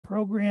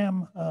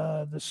program,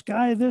 The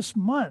Sky This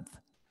Month.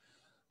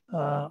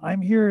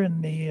 I'm here in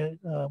the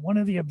one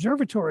of the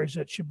observatories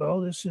at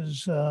Chabot. This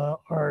is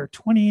our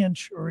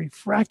 20-inch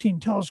refracting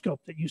telescope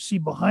that you see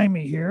behind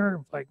me here.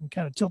 If I can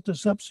kind of tilt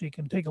this up so you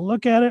can take a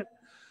look at it.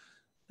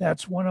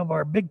 That's one of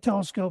our big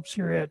telescopes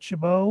here at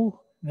Chabot.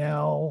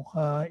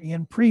 Now,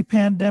 in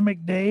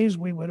pre-pandemic days,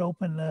 we would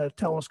open the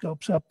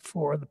telescopes up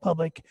for the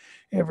public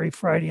every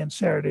Friday and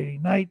Saturday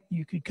night.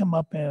 You could come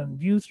up and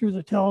view through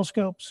the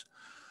telescopes.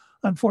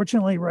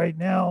 Unfortunately, right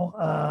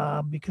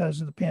now, because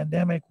of the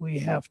pandemic, we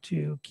have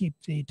to keep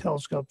the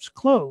telescopes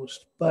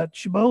closed. But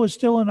Chabot is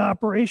still in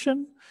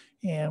operation,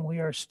 and we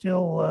are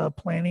still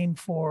planning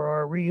for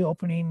our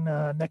reopening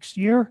next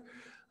year.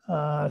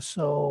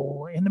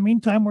 So in the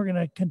meantime, we're going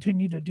to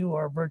continue to do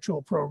our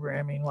virtual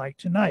programming like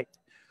tonight.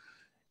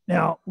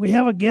 Now, we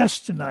have a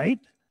guest tonight.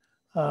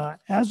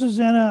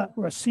 Azucena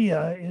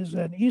Rasilla is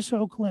an East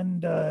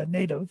Oakland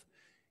native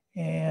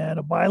and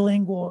a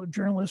bilingual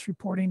journalist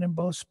reporting in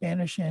both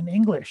Spanish and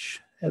English.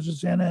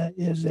 Azucena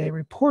is a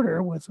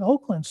reporter with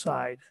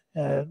Oaklandside,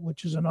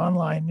 which is an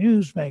online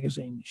news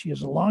magazine. She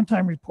is a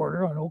longtime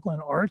reporter on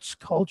Oakland arts,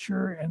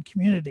 culture, and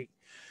community.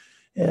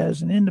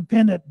 As an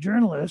independent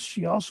journalist,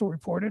 she also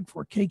reported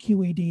for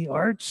KQED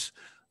Arts,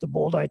 the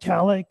Bold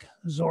Italic,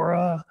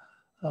 Zora,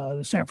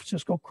 the San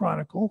Francisco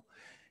Chronicle,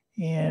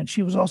 and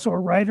she was also a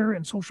writer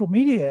and social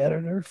media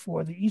editor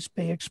for the East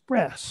Bay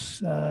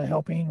Express,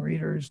 helping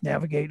readers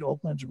navigate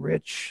Oakland's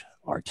rich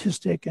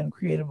artistic and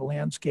creative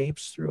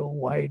landscapes through a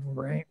wide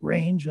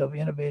range of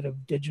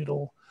innovative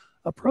digital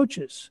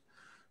approaches.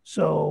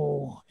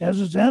 So,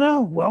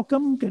 Azucena,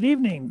 welcome. Good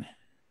evening.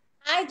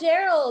 Hi,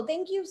 Gerald.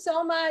 Thank you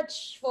so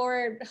much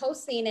for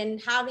hosting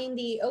and having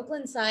the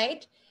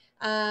Oaklandside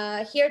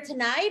here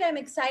tonight. I'm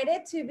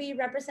excited to be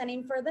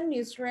representing for the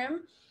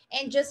newsroom.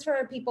 And just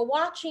for people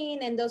watching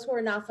and those who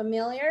are not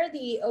familiar,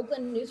 the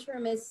Oakland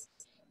newsroom is,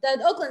 the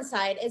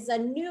Oaklandside is a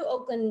new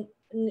Oakland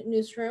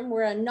newsroom.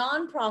 We're a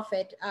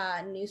nonprofit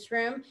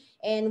newsroom,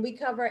 and we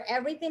cover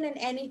everything and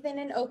anything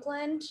in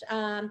Oakland.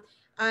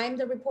 I'm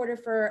the reporter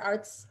for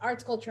arts,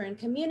 culture, and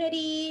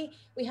community.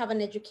 We have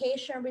an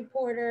education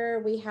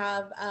reporter. We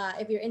have,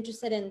 if you're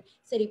interested in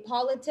city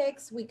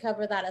politics, we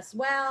cover that as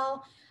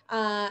well.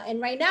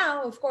 And right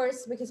now, of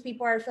course, because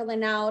people are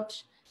filling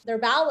out their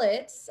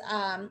ballots,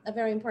 a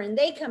very important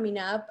day coming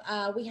up,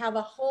 we have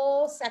a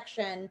whole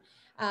section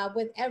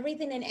with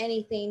everything and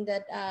anything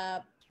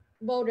that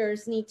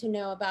voters need to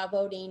know about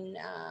voting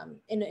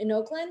in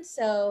Oakland.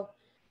 So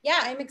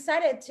yeah, I'm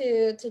excited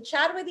to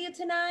chat with you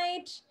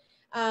tonight.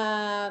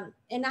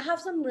 And I have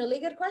some really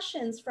good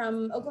questions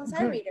from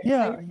Oaklandside readers.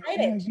 Yeah,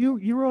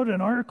 you wrote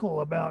an article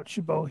about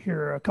Chabot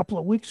here a couple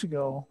of weeks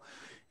ago,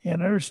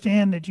 and I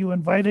understand that you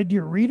invited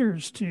your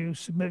readers to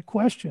submit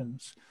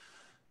questions.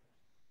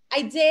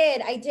 I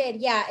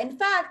did. Yeah. In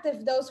fact,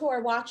 if those who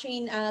are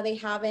watching, they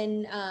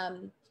haven't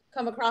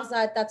come across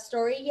that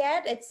story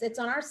yet, it's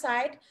on our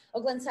site,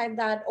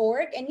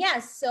 oaklandside.org. And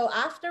yes, so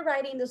after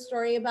writing the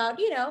story about,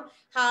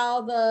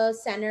 how the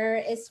center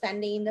is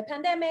spending the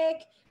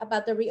pandemic,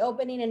 about the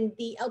reopening and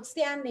the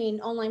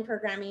outstanding online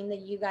programming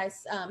that you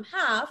guys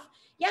have,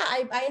 yeah,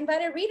 I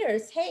invited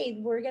readers. Hey,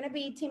 we're going to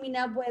be teaming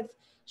up with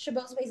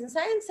Chabot Space and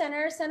Science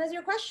Center. Send us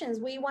your questions.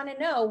 We want to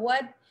know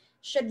what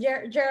should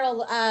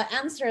Gerald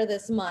answer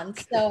this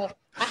month. So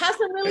I have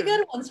some really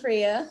good ones for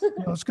you.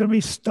 It's going to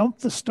be Stump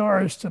the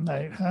Stars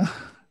tonight, huh?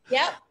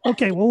 Yep.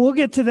 Okay, well, we'll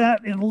get to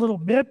that in a little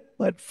bit.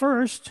 But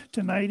first,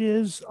 tonight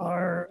is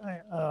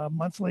our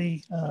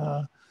monthly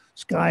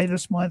Sky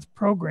This Month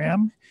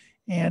program.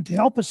 And to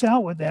help us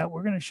out with that,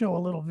 we're going to show a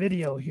little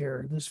video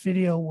here. This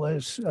video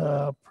was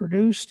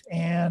produced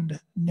and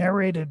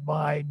narrated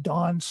by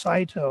Don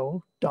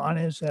Saito. Don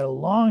is a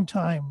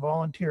longtime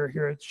volunteer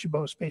here at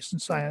Chabot Space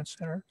and Science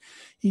Center.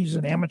 He's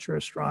an amateur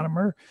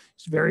astronomer.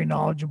 He's very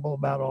knowledgeable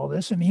about all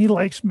this, and he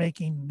likes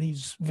making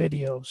these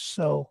videos.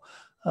 So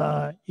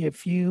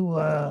if you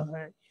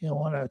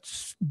want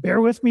to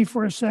bear with me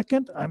for a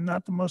second, I'm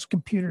not the most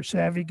computer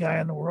savvy guy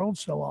in the world,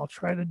 so I'll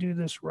try to do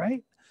this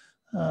right.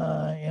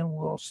 And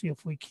we'll see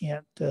if we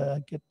can't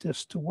get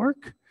this to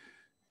work.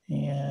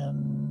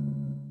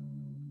 And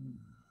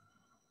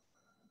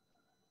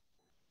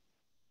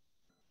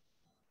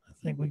I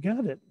think we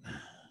got it.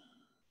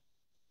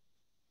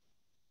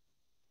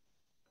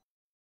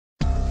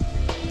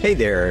 Hey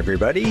there,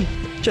 everybody.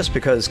 Just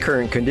because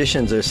current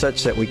conditions are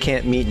such that we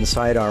can't meet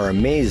inside our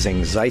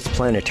amazing Zeiss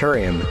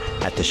Planetarium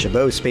at the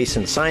Chabot Space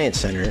and Science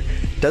Center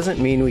doesn't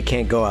mean we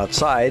can't go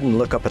outside and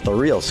look up at the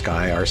real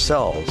sky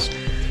ourselves.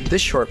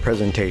 This short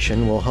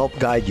presentation will help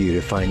guide you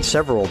to find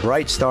several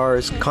bright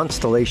stars,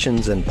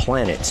 constellations, and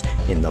planets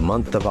in the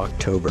month of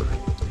October.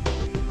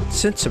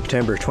 Since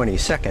September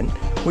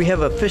 22nd, we have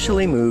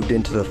officially moved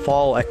into the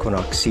fall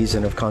equinox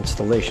season of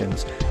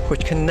constellations,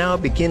 which can now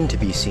begin to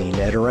be seen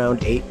at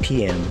around 8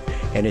 p.m.,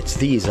 and it's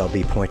these I'll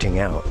be pointing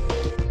out.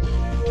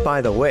 By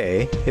the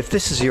way, if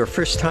this is your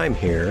first time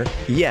here,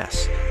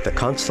 yes, the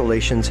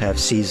constellations have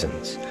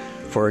seasons.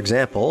 For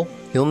example,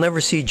 you'll never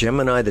see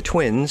Gemini the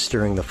twins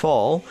during the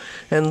fall,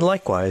 and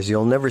likewise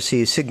you'll never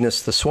see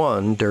Cygnus the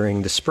swan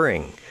during the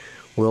spring.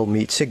 We'll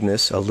meet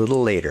Cygnus a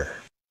little later.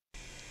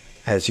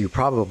 As you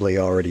probably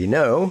already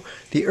know,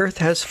 the Earth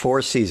has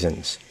 4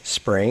 seasons: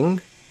 spring,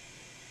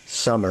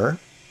 summer,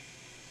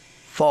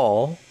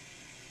 fall,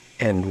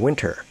 and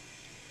winter.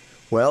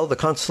 Well, the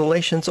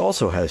constellations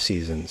also have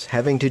seasons,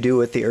 having to do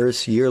with the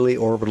Earth's yearly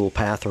orbital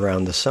path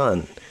around the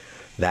Sun.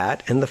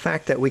 That, and the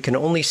fact that we can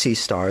only see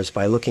stars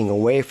by looking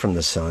away from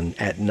the Sun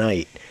at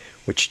night,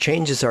 which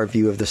changes our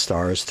view of the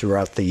stars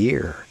throughout the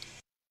year.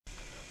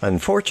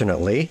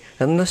 Unfortunately,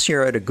 unless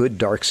you're at a good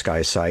dark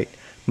sky site,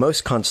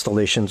 most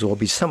constellations will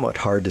be somewhat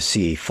hard to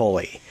see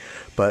fully.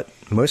 But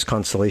most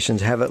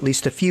constellations have at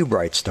least a few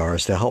bright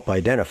stars to help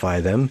identify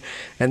them,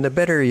 and the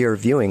better your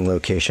viewing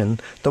location,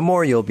 the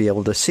more you'll be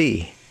able to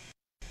see.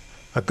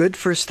 A good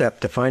first step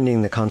to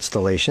finding the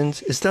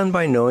constellations is done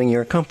by knowing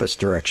your compass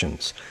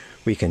directions.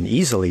 We can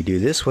easily do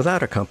this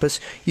without a compass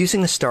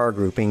using a star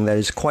grouping that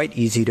is quite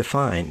easy to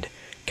find: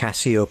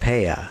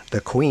 Cassiopeia, the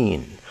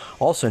Queen,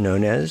 also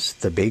known as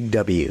the Big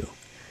W.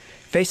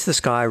 Face the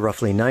sky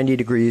roughly 90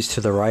 degrees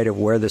to the right of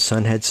where the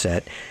sun had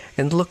set,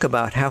 and look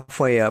about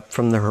halfway up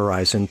from the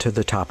horizon to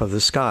the top of the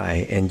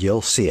sky, and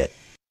you'll see it.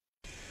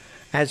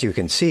 As you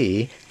can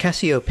see,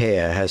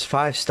 Cassiopeia has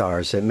 5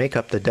 stars that make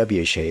up the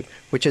W shape,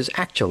 which is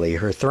actually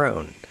her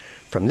throne.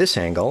 From this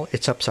angle,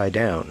 it's upside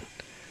down.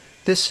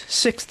 This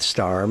 6th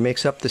star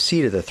makes up the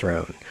seat of the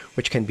throne,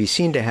 which can be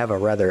seen to have a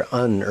rather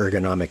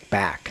unergonomic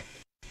back.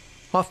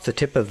 Off the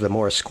tip of the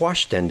more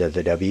squashed end of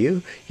the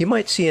W, you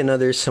might see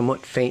another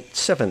somewhat faint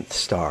 7th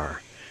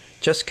star.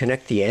 Just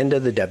connect the end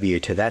of the W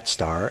to that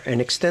star and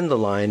extend the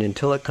line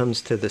until it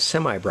comes to the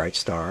semi-bright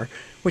star,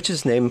 which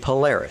is named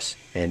Polaris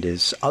and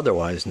is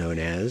otherwise known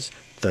as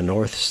the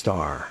North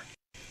Star.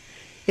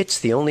 It's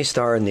the only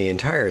star in the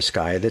entire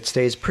sky that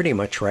stays pretty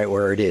much right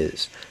where it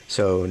is,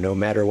 so no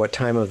matter what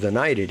time of the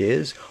night it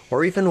is,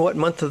 or even what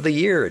month of the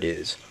year it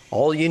is,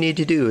 all you need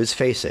to do is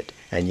face it,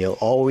 and you'll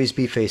always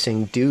be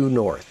facing due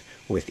north,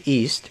 with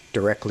east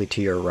directly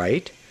to your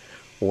right,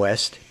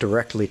 west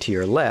directly to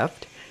your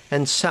left,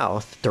 and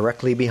south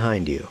directly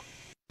behind you.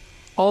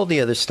 All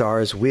the other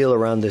stars wheel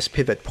around this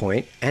pivot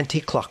point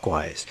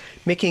anti-clockwise,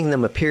 making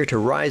them appear to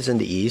rise in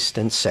the east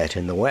and set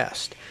in the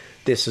west.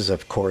 This is,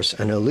 of course,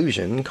 an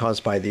illusion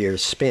caused by the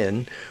Earth's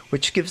spin,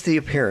 which gives the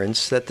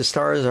appearance that the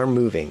stars are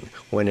moving,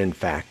 when in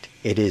fact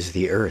it is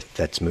the Earth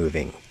that's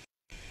moving.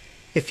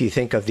 If you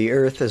think of the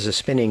Earth as a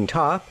spinning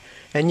top,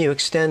 and you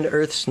extend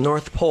Earth's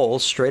North Pole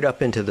straight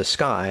up into the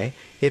sky,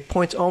 it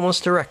points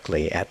almost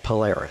directly at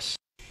Polaris.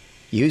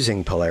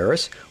 Using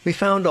Polaris, we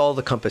found all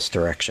the compass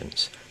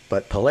directions,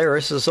 but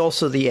Polaris is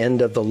also the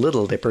end of the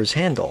Little Dipper's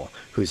handle,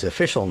 whose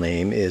official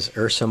name is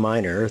Ursa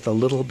Minor, the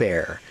Little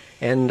Bear,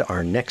 and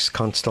our next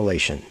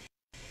constellation.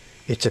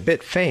 It's a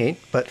bit faint,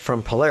 but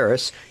from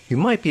Polaris, you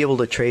might be able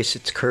to trace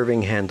its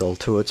curving handle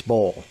to its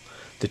bowl.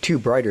 The 2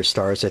 brighter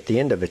stars at the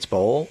end of its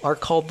bowl are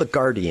called the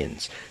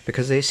Guardians,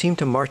 because they seem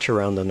to march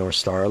around the North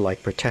Star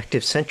like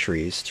protective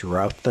sentries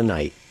throughout the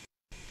night.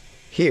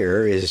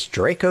 Here is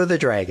Draco the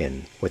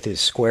Dragon, with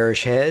his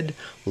squarish head,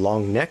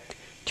 long neck,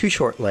 2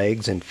 short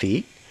legs and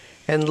feet,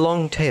 and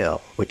long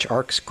tail, which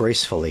arcs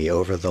gracefully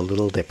over the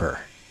Little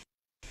Dipper.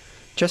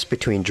 Just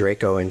between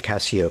Draco and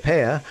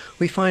Cassiopeia,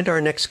 we find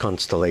our next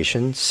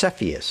constellation,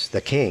 Cepheus,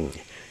 the King.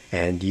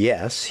 And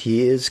yes,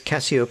 he is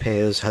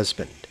Cassiopeia's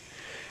husband.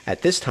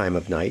 At this time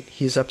of night,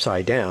 he's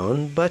upside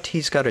down, but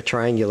he's got a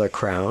triangular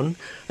crown,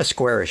 a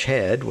squarish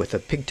head with a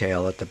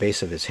pigtail at the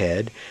base of his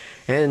head,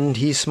 and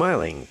he's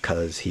smiling,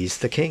 'cause he's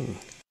the king.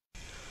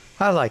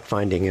 I like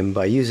finding him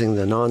by using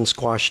the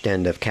non-squashed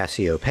end of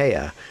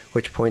Cassiopeia,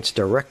 which points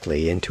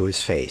directly into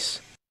his face.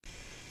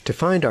 To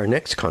find our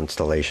next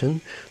constellation,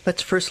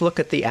 let's first look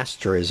at the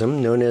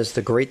asterism known as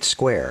the Great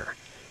Square.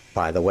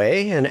 By the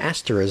way, an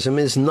asterism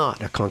is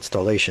not a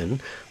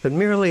constellation, but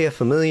merely a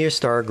familiar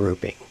star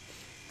grouping.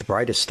 The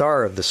brightest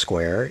star of the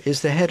square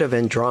is the head of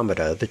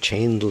Andromeda, the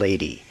Chained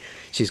Lady.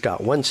 She's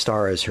got 1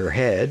 star as her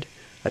head,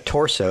 a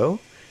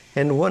torso,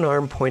 and 1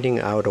 arm pointing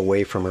out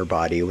away from her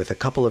body with a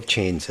couple of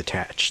chains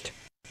attached.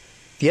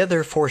 The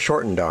other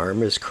foreshortened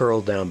arm is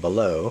curled down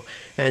below,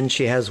 and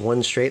she has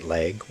 1 straight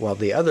leg, while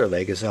the other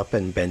leg is up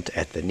and bent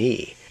at the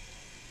knee.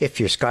 If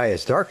your sky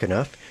is dark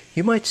enough,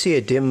 you might see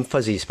a dim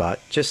fuzzy spot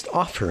just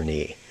off her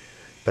knee.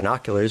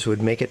 Binoculars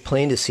would make it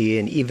plain to see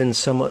in even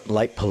somewhat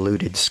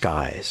light-polluted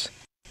skies.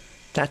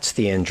 That's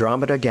the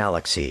Andromeda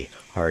Galaxy,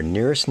 our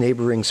nearest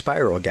neighboring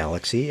spiral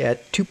galaxy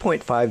at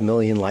 2.5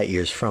 million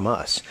light-years from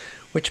us,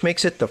 which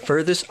makes it the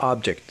furthest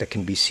object that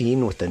can be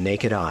seen with the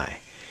naked eye.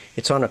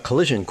 It's on a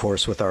collision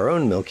course with our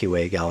own Milky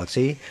Way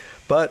galaxy,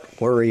 but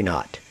worry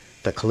not.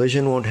 The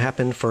collision won't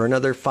happen for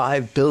another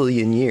 5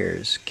 billion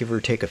years, give or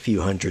take a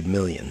few 100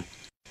 million.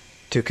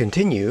 To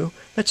continue,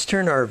 let's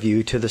turn our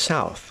view to the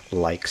south,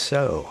 like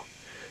so.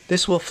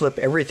 This will flip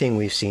everything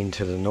we've seen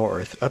to the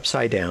north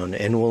upside down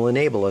and will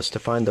enable us to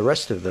find the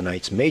rest of the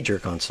night's major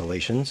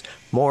constellations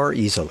more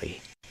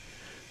easily.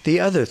 The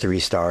other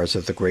 3 stars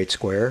of the Great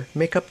Square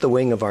make up the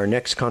wing of our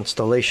next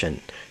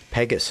constellation,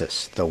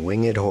 Pegasus, the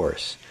winged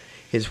horse.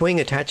 His wing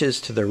attaches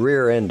to the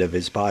rear end of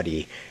his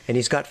body, and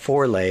he's got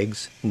 4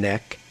 legs,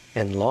 neck,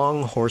 and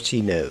long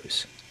horsey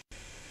nose.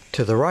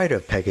 To the right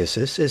of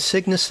Pegasus is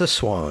Cygnus the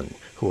swan,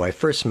 who I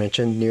first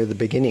mentioned near the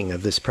beginning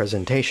of this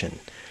presentation.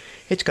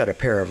 It's got a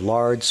pair of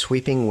large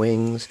sweeping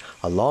wings,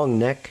 a long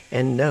neck,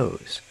 and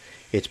nose.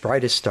 Its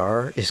brightest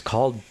star is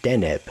called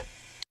Deneb.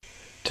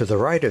 To the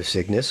right of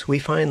Cygnus we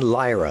find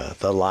Lyra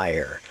the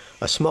lyre,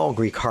 a small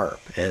Greek harp,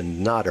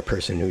 and not a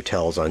person who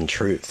tells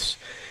untruths.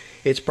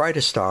 Its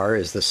brightest star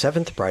is the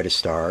 7th brightest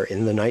star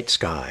in the night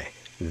sky,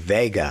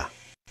 Vega.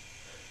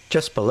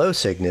 Just below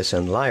Cygnus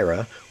and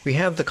Lyra, we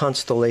have the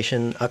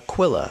constellation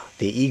Aquila,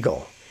 the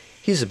eagle.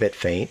 He's a bit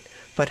faint,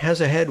 but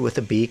has a head with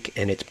a beak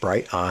and its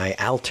bright eye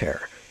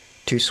Altair,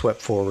 2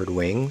 swept forward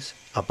wings,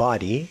 a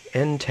body,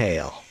 and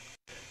tail.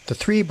 The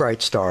 3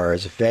 bright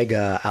stars,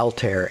 Vega,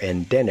 Altair,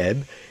 and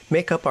Deneb,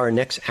 make up our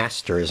next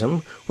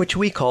asterism, which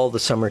we call the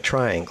summer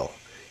triangle.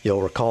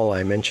 You'll recall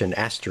I mentioned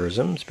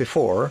asterisms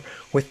before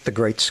with the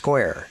Great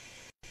Square.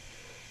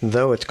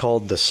 Though it's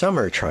called the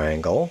summer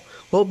triangle,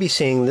 we'll be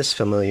seeing this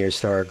familiar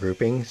star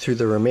grouping through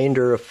the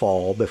remainder of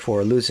fall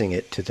before losing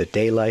it to the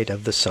daylight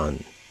of the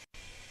sun.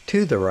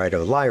 To the right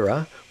of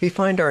Lyra, we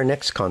find our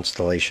next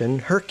constellation,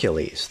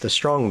 Hercules, the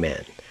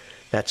strongman.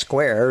 That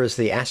square is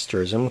the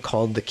asterism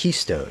called the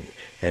keystone,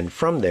 and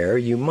from there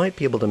you might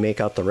be able to make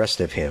out the rest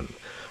of him,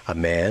 a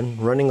man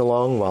running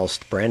along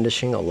whilst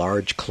brandishing a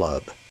large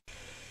club.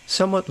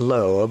 Somewhat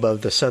low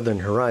above the southern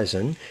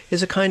horizon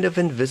is a kind of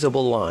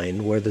invisible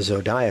line where the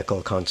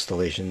zodiacal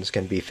constellations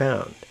can be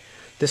found.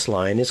 This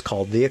line is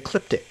called the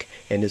ecliptic,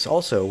 and is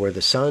also where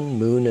the sun,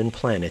 moon, and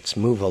planets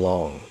move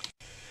along.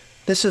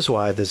 This is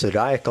why the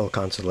zodiacal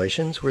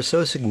constellations were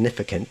so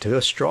significant to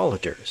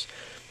astrologers.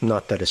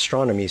 Not that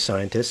astronomy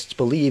scientists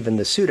believe in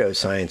the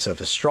pseudoscience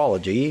of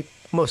astrology,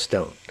 most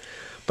don't.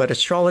 But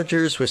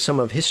astrologers were some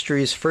of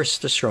history's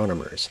first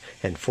astronomers,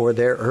 and for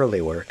their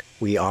early work,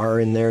 we are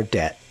in their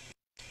debt.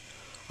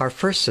 Our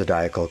first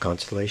zodiacal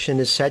constellation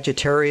is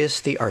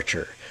Sagittarius the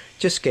Archer,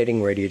 just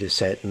getting ready to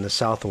set in the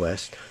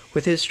southwest,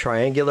 with his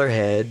triangular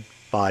head,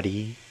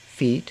 body,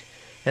 feet,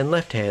 and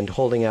left hand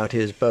holding out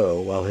his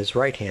bow while his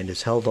right hand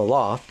is held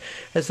aloft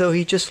as though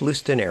he just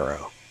loosed an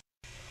arrow.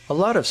 A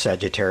lot of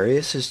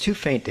Sagittarius is too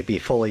faint to be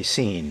fully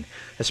seen,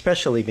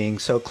 especially being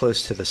so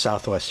close to the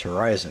southwest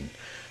horizon,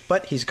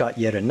 but he's got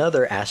yet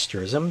another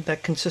asterism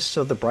that consists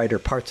of the brighter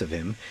parts of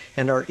him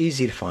and are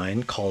easy to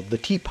find, called the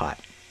teapot.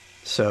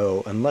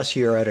 So, unless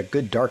you're at a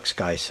good dark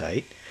sky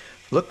site,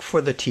 look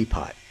for the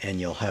teapot and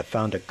you'll have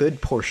found a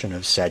good portion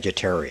of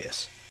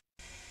Sagittarius.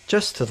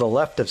 Just to the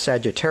left of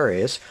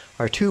Sagittarius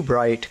are 2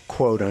 bright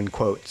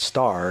quote-unquote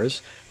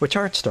stars, which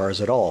aren't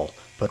stars at all,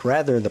 but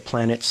rather the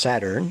planet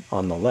Saturn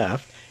on the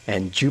left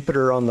and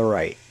Jupiter on the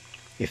right.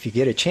 If you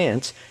get a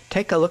chance,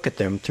 take a look at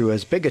them through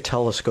as big a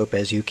telescope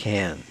as you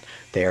can.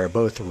 They are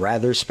both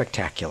rather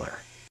spectacular.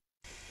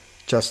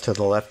 Just to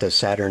the left of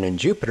Saturn and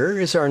Jupiter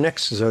is our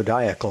next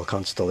zodiacal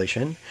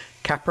constellation,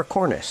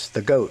 Capricornus,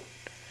 the goat.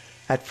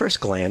 At first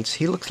glance,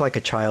 he looks like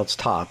a child's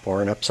top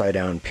or an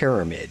upside-down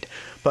pyramid,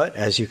 but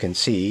as you can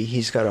see,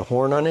 he's got a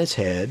horn on his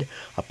head,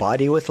 a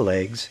body with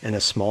legs, and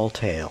a small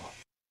tail.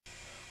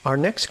 Our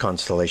next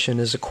constellation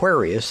is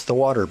Aquarius, the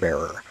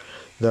water-bearer,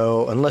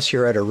 though unless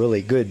you're at a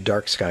really good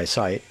dark sky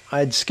site,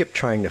 I'd skip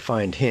trying to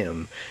find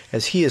him,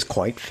 as he is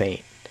quite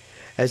faint.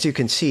 As you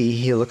can see,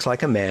 he looks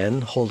like a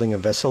man holding a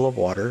vessel of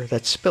water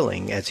that's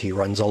spilling as he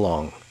runs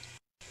along.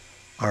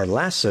 Our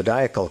last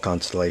zodiacal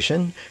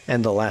constellation,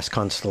 and the last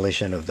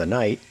constellation of the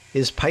night,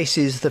 is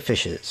Pisces the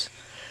fishes.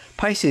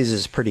 Pisces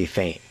is pretty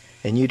faint,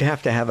 and you'd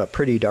have to have a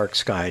pretty dark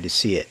sky to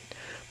see it.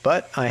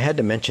 But I had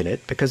to mention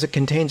it because it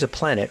contains a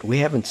planet we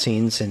haven't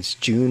seen since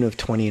June of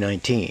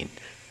 2019.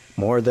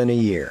 More than a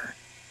year.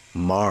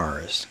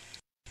 Mars.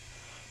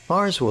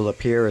 Mars will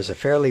appear as a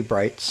fairly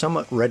bright,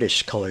 somewhat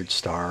reddish-colored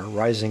star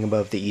rising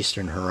above the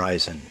eastern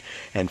horizon,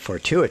 and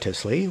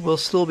fortuitously will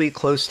still be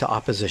close to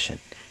opposition,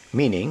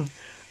 meaning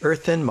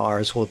Earth and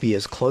Mars will be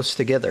as close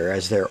together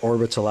as their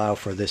orbits allow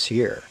for this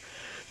year.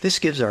 This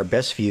gives our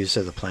best views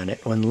of the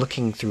planet when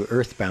looking through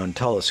Earth-bound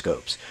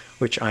telescopes,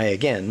 which I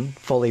again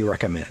fully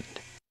recommend.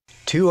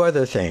 2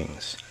 other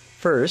things.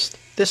 First,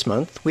 this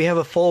month we have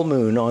a full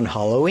moon on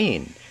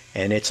Halloween,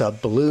 and it's a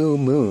blue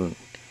moon.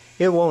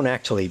 It won't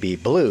actually be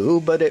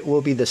blue, but it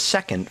will be the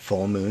 2nd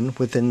full moon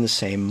within the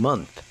same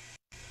month.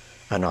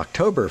 An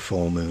October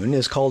full moon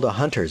is called a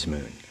hunter's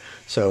moon,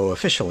 so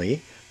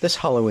officially, this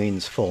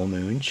Halloween's full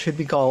moon should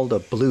be called a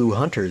blue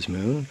hunter's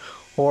moon,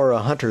 or a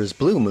hunter's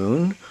blue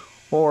moon,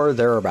 or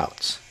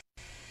thereabouts.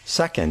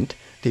 Second,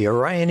 the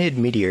Orionid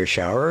meteor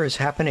shower is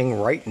happening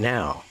right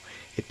now.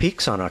 It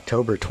peaks on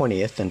October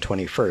 20th and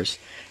 21st,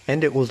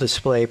 and it will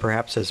display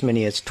perhaps as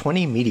many as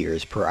 20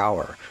 meteors per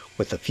hour,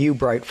 with a few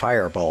bright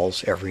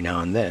fireballs every now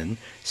and then,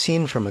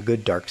 seen from a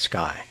good dark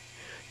sky.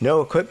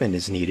 No equipment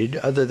is needed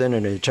other than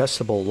an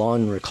adjustable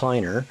lawn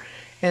recliner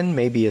and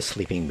maybe a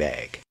sleeping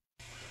bag.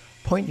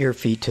 Point your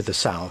feet to the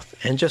south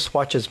and just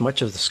watch as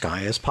much of the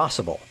sky as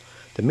possible.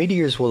 The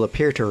meteors will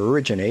appear to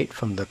originate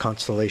from the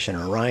constellation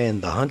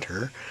Orion the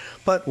Hunter,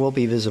 but will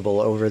be visible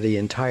over the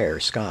entire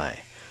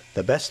sky.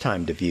 The best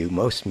time to view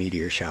most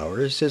meteor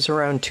showers is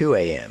around 2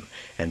 a.m.,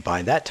 and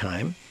by that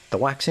time, the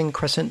waxing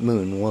crescent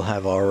moon will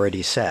have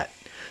already set,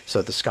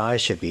 so the sky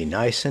should be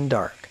nice and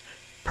dark,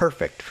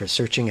 perfect for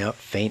searching out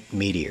faint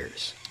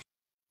meteors.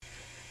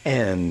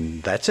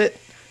 And that's it.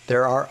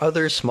 There are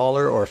other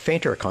smaller or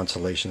fainter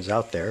constellations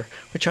out there,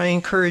 which I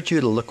encourage you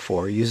to look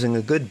for using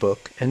a good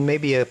book and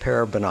maybe a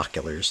pair of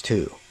binoculars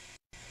too.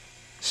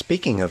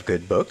 Speaking of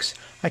good books,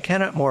 I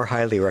cannot more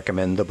highly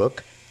recommend the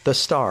book The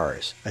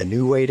Stars, A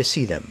New Way to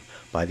See Them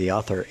by the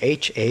author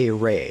H.A.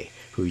 Rey,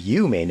 who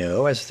you may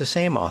know as the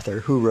same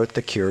author who wrote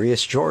the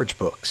Curious George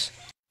books.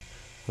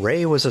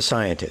 Rey was a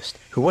scientist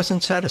who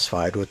wasn't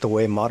satisfied with the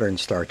way modern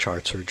star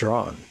charts are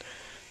drawn.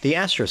 The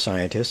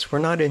astroscientists were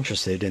not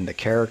interested in the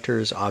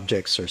characters,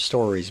 objects, or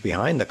stories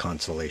behind the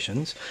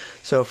constellations,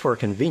 so for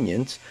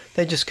convenience,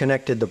 they just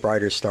connected the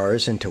brighter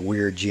stars into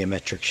weird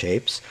geometric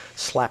shapes,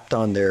 slapped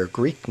on their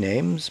Greek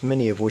names,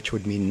 many of which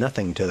would mean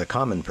nothing to the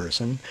common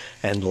person,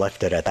 and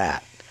left it at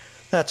that.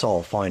 That's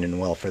all fine and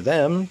well for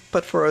them,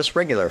 but for us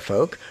regular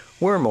folk,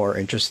 we're more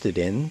interested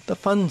in the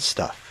fun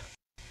stuff.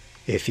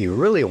 If you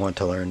really want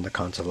to learn the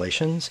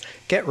constellations,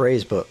 get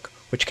Rey's book,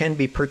 which can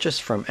be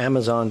purchased from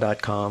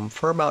Amazon.com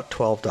for about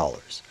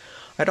 $12.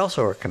 I'd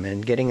also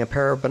recommend getting a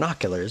pair of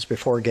binoculars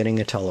before getting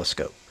a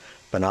telescope.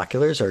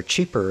 Binoculars are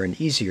cheaper and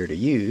easier to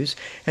use,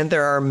 and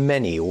there are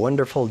many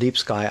wonderful deep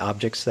sky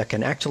objects that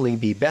can actually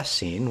be best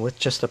seen with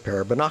just a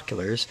pair of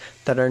binoculars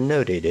that are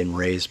noted in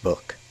Rey's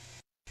book.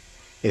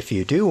 If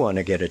you do want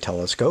to get a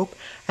telescope,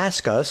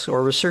 ask us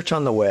or research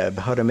on the web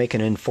how to make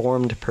an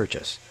informed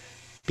purchase.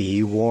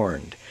 Be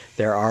warned.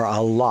 There are a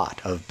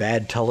lot of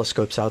bad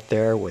telescopes out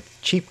there with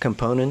cheap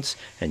components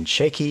and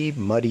shaky,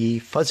 muddy,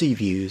 fuzzy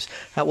views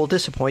that will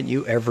disappoint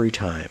you every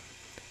time.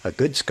 A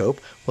good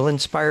scope will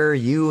inspire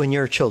you and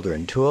your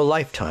children to a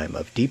lifetime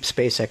of deep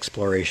space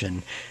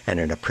exploration and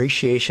an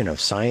appreciation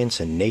of science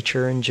and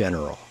nature in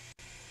general.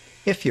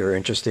 If you're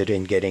interested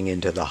in getting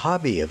into the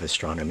hobby of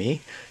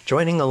astronomy,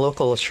 joining a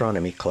local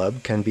astronomy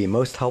club can be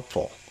most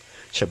helpful.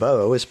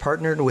 Chabot is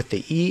partnered with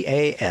the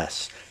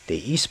EAS,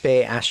 the East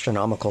Bay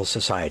Astronomical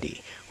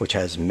Society, which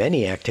has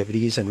many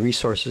activities and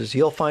resources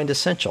you'll find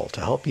essential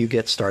to help you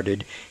get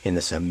started in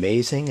this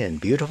amazing and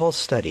beautiful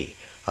study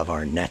of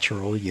our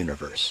natural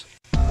universe.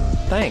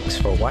 Thanks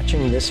for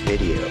watching this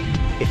video.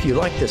 If you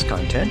like this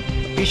content,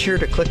 be sure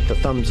to click the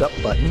thumbs up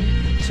button,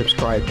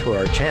 subscribe to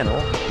our channel,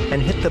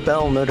 and hit the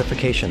bell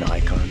notification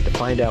icon to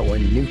find out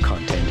when new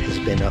content has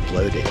been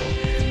uploaded.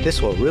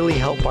 This will really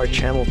help our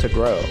channel to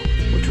grow,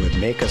 which would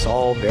make us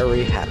all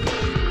very happy.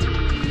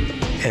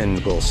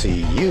 And we'll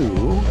see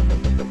you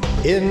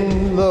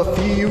in the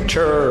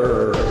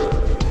future.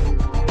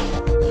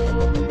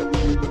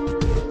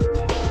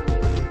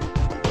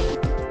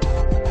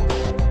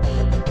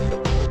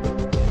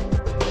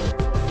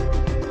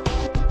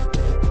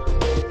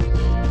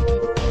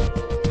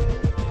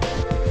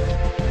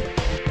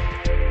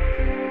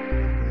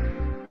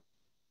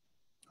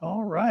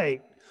 All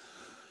right.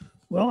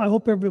 Well, I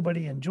hope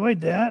everybody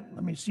enjoyed that.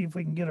 Let me see if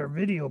we can get our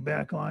video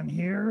back on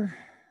here.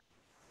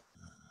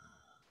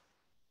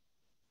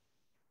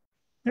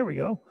 There we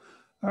go.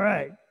 All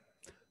right.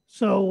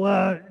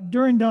 So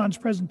during Don's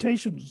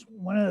presentations,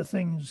 one of the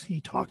things he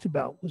talked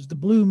about was the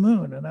blue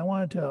moon, and I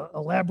wanted to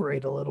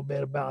elaborate a little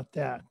bit about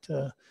that.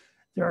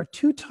 There are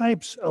two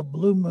types of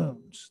blue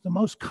moons. The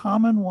most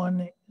common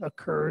one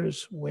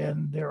occurs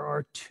when there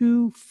are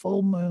two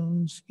full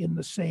moons in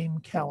the same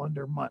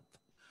calendar month.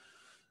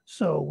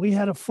 So we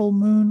had a full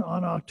moon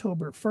on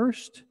October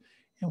 1st,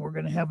 and we're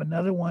going to have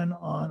another one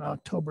on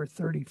October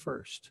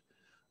 31st.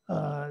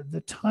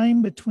 The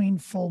time between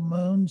full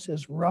moons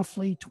is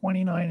roughly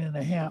 29 and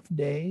a half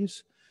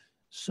days.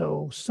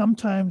 So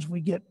sometimes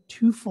we get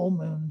two full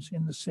moons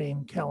in the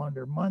same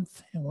calendar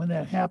month. And when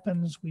that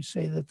happens, we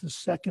say that the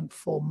second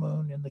full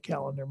moon in the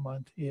calendar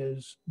month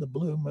is the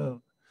blue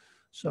moon.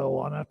 So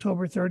on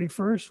October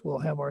 31st, we'll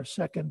have our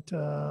second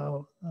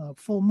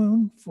full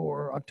moon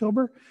for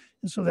October.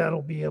 And so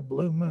that'll be a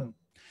blue moon.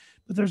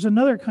 But there's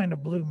another kind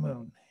of blue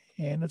moon,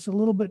 and it's a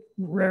little bit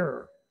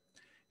rarer.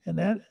 And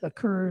that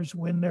occurs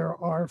when there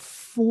are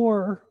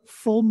 4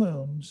 full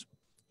moons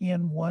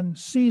in one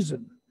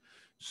season.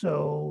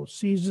 So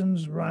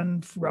seasons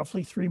run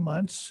roughly 3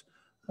 months.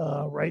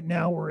 Right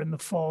now we're in the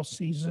fall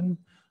season.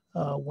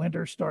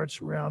 Winter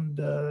starts around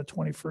the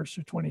 21st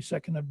or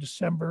 22nd of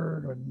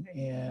December,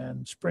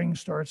 and spring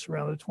starts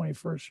around the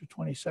 21st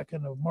or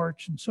 22nd of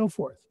March, and so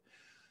forth.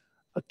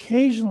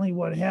 Occasionally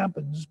what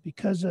happens,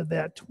 because of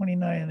that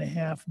 29 and a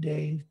half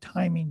day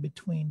timing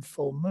between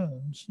full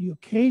moons, you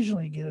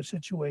occasionally get a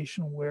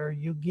situation where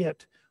you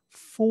get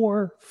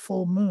 4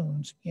 full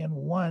moons in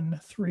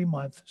one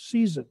 3-month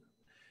season.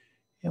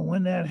 And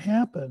when that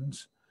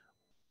happens,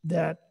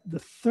 that the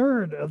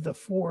third of the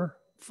 4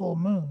 full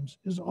moons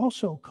is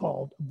also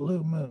called a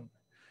blue moon.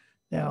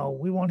 Now,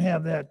 we won't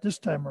have that this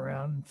time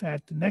around. In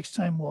fact, the next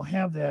time we'll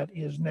have that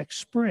is next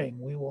spring.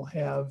 We will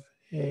have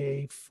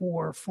a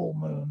 4 full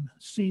moon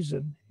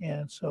season.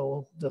 And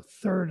so the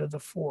third of the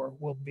 4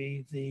 will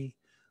be the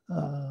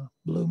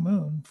blue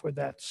moon for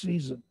that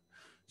season.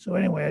 So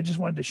anyway, I just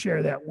wanted to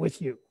share that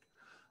with you.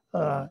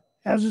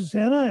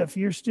 Azucena, if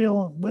you're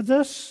still with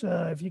us,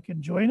 if you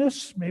can join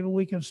us, maybe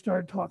we can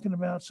start talking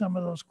about some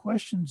of those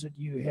questions that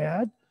you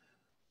had.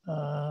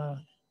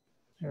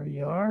 There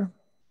you are.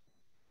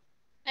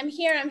 I'm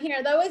here.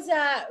 That was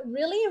a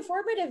really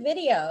informative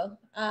video.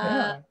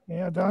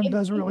 Yeah, Don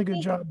does a really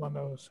good job on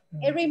those.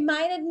 It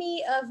reminded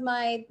me of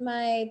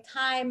my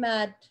time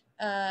at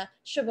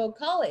Chabot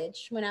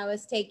College when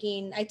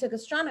I took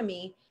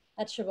astronomy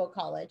at Chabot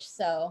College.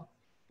 So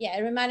yeah,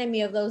 it reminded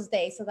me of those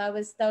days. So that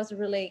was a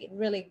really,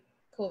 really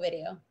cool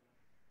video.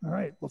 All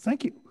right. Well,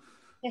 thank you.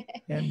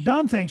 And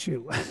Don thanks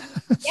you.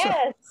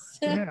 Yes.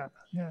 Yeah.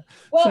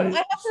 Well,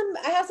 so,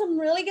 I have some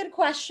really good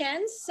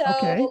questions. So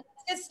okay. Let's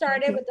get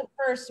started with the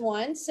first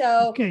one.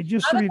 So okay,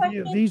 just to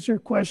review, these are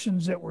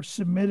questions that were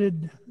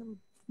submitted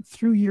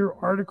through your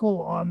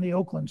article on the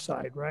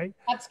Oaklandside, right?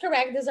 That's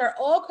correct. These are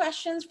all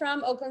questions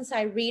from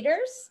Oaklandside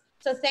readers.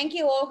 So thank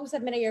you all who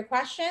submitted your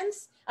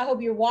questions. I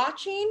hope you're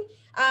watching.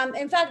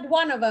 In fact,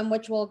 one of them,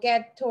 which we'll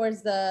get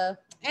towards the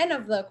end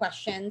of the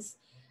questions,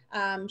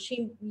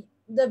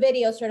 the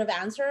video sort of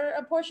answer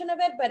a portion of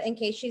it, but in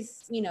case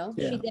she's, she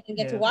didn't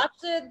get to watch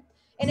the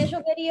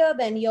initial video,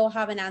 then you'll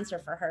have an answer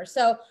for her.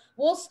 So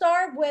we'll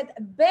start with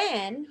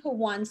Ben, who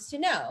wants to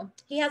know.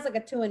 He has like a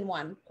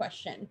 2-in-1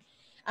 question.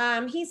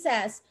 He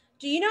says,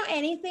 do you know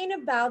anything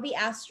about the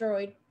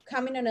asteroid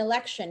coming on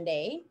election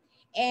day?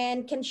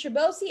 And can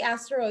Chabot see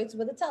asteroids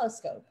with a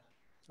telescope?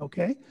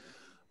 Okay.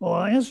 Well,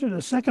 I'll answer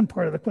the second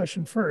part of the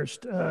question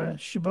first.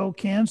 Chabot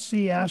can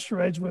see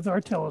asteroids with our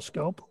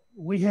telescope.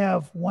 We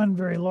have one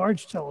very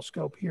large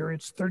telescope here.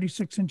 It's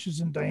 36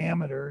 inches in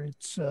diameter.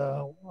 It's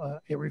a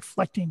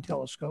reflecting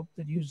telescope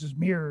that uses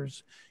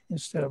mirrors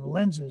instead of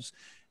lenses.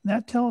 And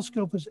that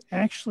telescope is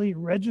actually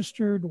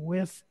registered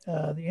with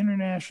the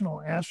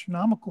International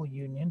Astronomical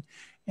Union,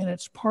 and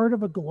it's part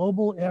of a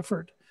global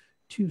effort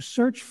to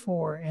search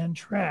for and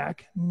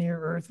track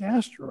near-Earth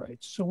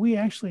asteroids. So we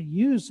actually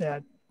use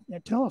that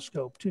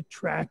telescope to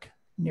track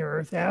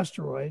near-Earth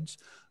asteroids,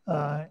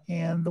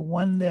 and the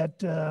one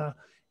that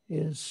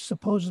is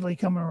supposedly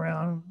coming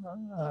around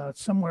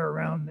somewhere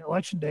around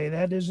election day,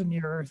 that is a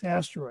near-Earth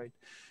asteroid.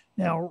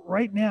 Now,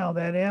 right now,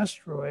 that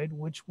asteroid,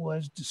 which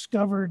was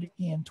discovered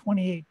in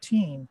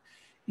 2018,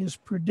 is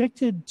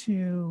predicted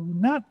to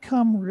not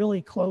come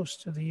really close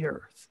to the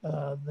Earth.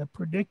 The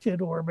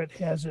predicted orbit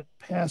has it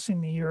passing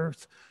the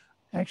Earth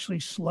actually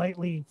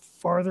slightly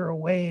farther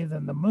away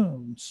than the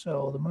moon.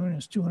 So the moon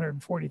is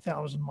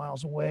 240,000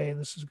 miles away.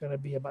 This is going to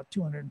be about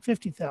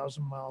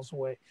 250,000 miles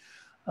away.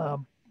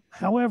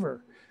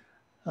 However,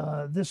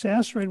 this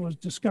asteroid was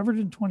discovered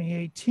in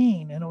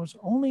 2018, and it was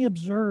only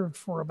observed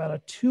for about a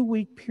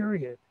 2-week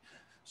period.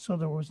 So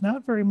there was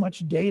not very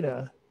much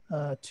data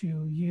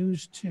to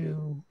use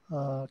to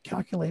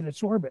calculate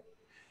its orbit.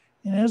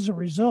 And as a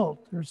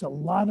result, there's a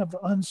lot of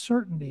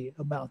uncertainty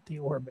about the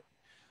orbit.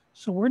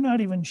 So we're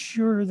not even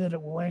sure that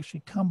it will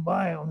actually come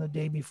by on the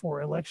day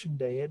before election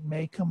day. It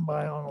may come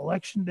by on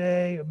election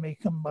day. It may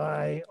come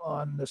by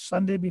on the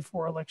Sunday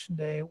before election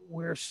day.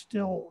 We're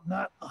still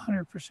not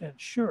 100%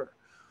 sure.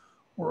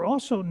 We're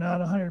also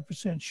not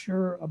 100%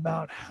 sure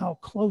about how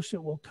close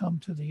it will come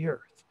to the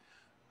Earth.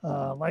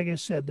 Like I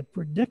said, the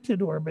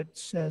predicted orbit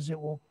says it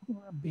will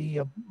be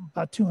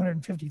about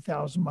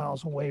 250,000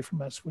 miles away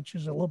from us, which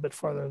is a little bit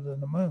farther than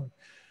the moon.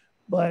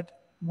 But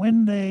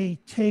when they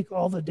take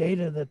all the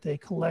data that they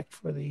collect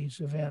for these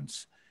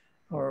events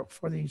or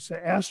for these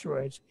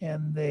asteroids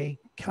and they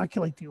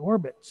calculate the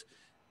orbits,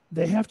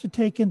 they have to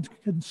take into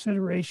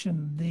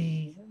consideration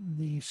the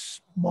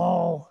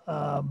small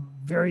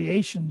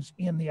variations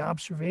in the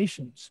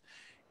observations.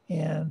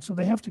 And so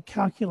they have to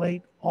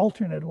calculate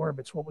alternate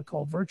orbits, what we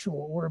call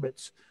virtual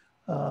orbits,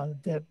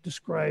 that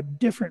describe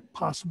different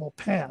possible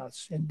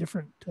paths and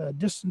different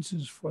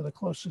distances for the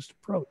closest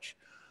approach.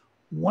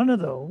 One of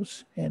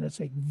those, and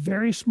it's a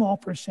very small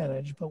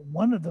percentage, but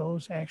one of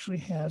those actually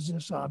has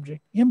this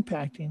object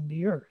impacting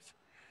the Earth.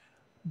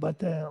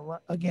 But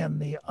again,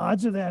 the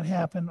odds of that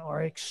happen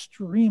are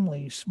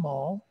extremely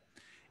small.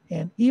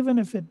 And even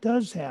if it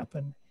does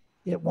happen,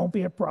 it won't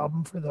be a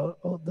problem for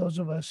those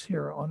of us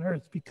here on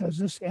Earth because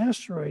this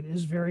asteroid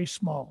is very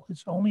small.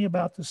 It's only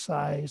about the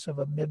size of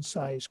a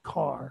mid-sized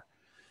car.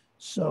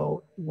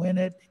 So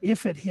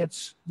if it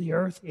hits the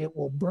Earth, it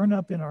will burn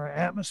up in our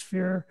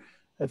atmosphere.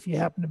 If you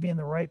happen to be in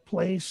the right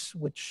place,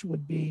 which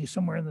would be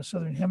somewhere in the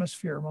southern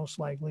hemisphere, most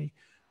likely,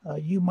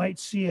 you might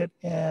see it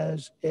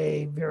as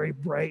a very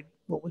bright,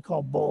 what we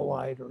call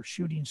bolide or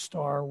shooting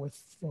star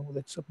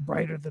that's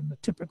brighter than the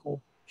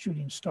typical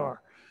shooting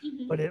star.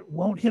 Mm-hmm. But it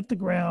won't hit the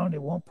ground.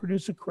 It won't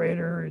produce a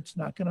crater. It's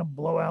not going to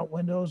blow out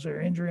windows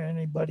or injure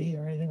anybody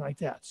or anything like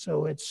that.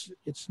 So it's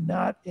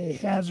not a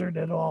hazard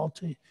at all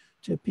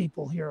to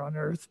people here on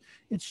Earth.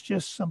 It's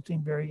just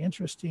something very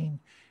interesting.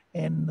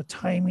 And the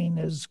timing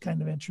is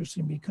kind of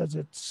interesting because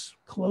it's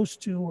close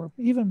to or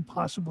even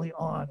possibly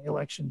on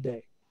election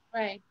day.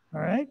 Right.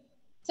 All right.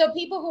 So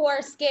people who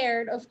are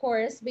scared, of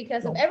course,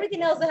 because of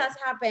everything else that has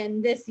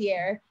happened this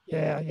year,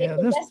 Yeah, they yeah.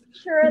 can rest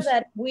sure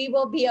that we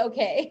will be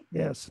okay.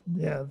 Yes,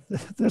 yeah.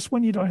 This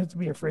one you don't have to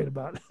be afraid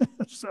about.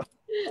 So,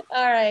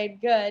 All right,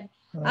 good.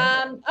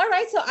 right. All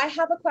right, so I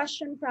have a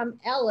question from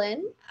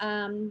Ellen,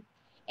 and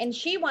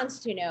she wants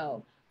to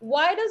know,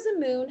 why does the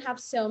moon have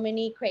so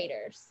many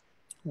craters?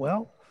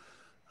 Well,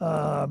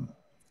 um,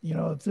 you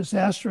know, if this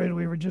asteroid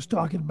we were just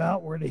talking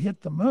about were to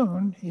hit the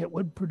moon, it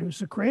would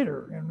produce a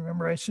crater. And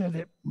remember, I said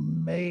it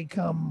may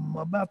come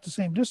about the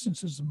same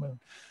distance as the moon.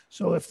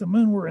 So if the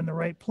moon were in the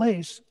right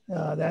place,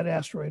 that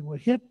asteroid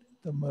would hit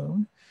the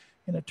moon.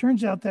 And it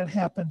turns out that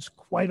happens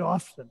quite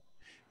often.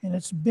 And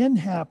it's been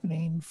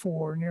happening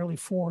for nearly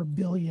 4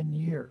 billion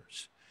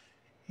years.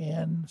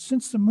 And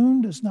since the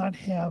moon does not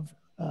have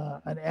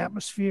an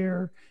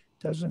atmosphere,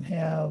 doesn't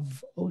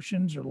have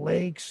oceans or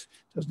lakes,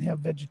 doesn't have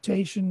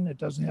vegetation, it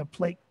doesn't have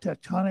plate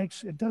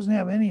tectonics, it doesn't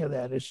have any of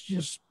that. It's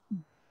just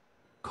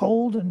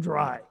cold and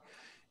dry.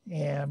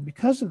 And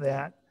because of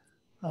that,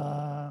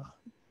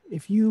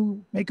 if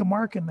you make a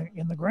mark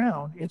in the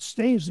ground, it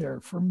stays there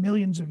for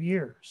millions of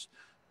years.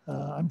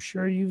 I'm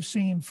sure you've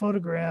seen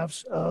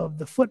photographs of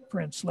the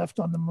footprints left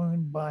on the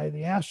moon by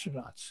the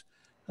astronauts.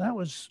 That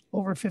was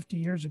over 50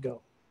 years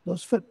ago.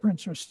 Those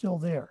footprints are still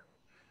there,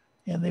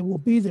 and they will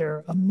be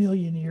there a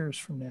million years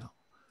from now.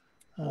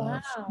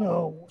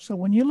 Wow. So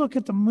when you look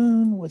at the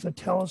moon with a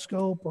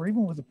telescope or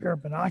even with a pair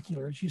of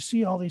binoculars, you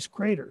see all these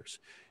craters.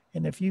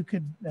 And if you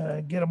could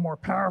get a more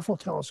powerful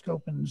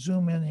telescope and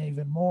zoom in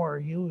even more,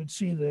 you would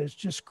see that it's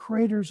just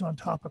craters on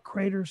top of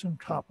craters on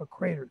top of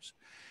craters.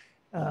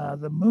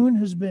 The moon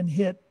has been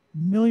hit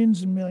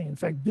millions and millions, in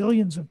fact,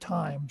 billions of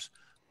times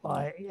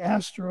by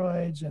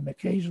asteroids and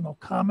occasional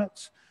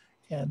comets,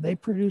 and they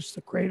produce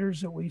the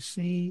craters that we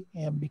see.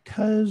 And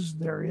because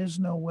there is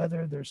no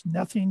weather, there's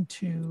nothing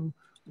to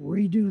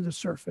redo the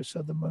surface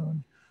of the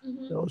moon.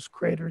 Those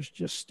craters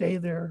just stay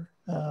there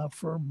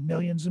for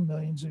millions and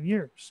millions of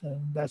years.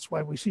 And that's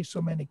why we see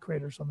so many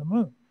craters on the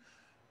moon.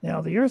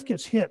 Now, the Earth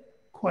gets hit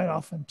quite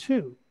often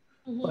too,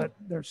 but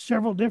there's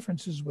several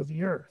differences with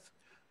the Earth.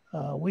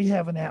 We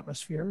have an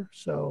atmosphere,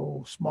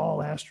 so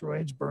small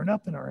asteroids burn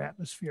up in our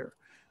atmosphere.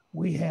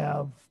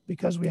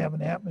 Because we have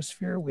an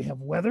atmosphere, we have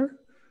weather,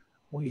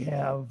 we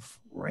have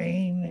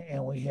rain,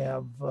 and we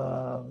have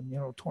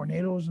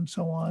tornadoes and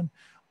so on.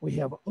 We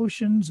have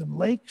oceans and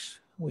lakes,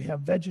 we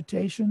have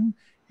vegetation,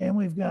 and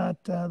we've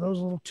got those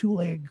little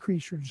two-legged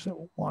creatures that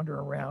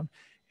wander around.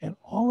 And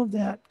all of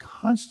that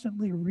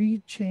constantly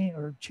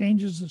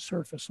changes the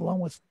surface, along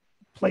with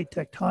plate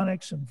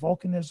tectonics and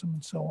volcanism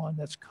and so on.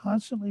 That's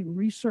constantly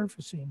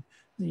resurfacing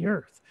the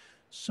Earth.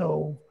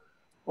 So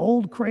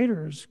old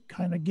craters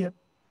kind of get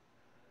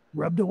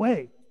rubbed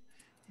away.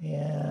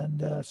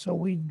 And so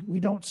we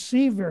don't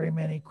see very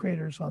many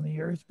craters on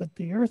the Earth, but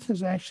the Earth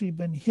has actually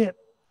been hit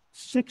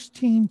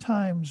 16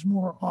 times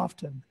more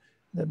often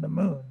than the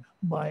moon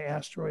by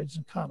asteroids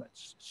and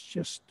comets. It's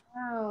just,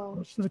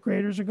 most of the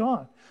craters are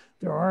gone.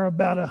 There are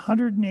about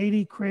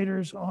 180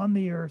 craters on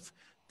the Earth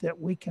that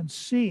we can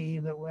see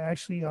that we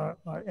actually are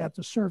at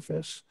the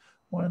surface.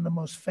 One of the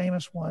most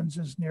famous ones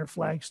is near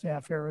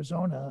Flagstaff,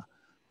 Arizona.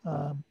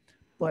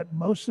 But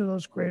most of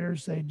those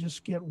craters, they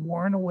just get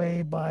worn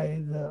away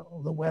by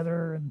the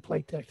weather and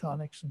plate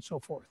tectonics and so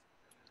forth.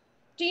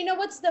 Do you know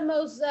what's the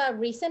most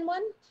recent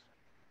one?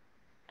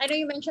 I know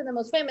you mentioned the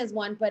most famous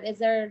one, but is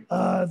there?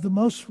 The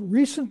most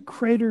recent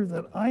crater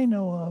that I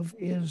know of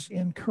is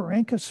in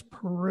Caracas,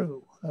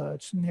 Peru.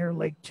 It's near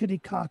Lake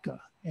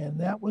Titicaca. And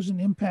that was an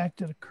impact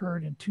that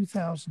occurred in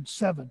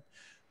 2007,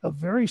 a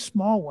very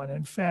small one.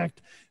 In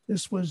fact,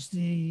 this was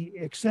the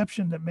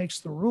exception that makes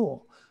the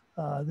rule.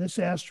 This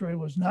asteroid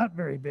was not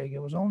very big.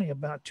 It was only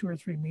about 2 or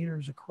 3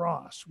 meters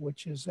across,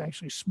 which is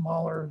actually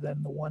smaller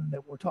than the one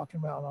that we're talking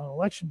about on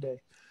Election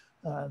Day.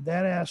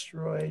 That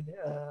asteroid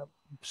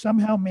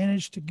somehow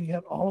managed to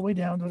get all the way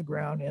down to the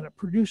ground, and it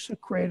produced a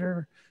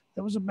crater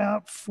that was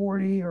about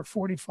 40 or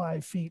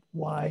 45 feet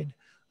wide,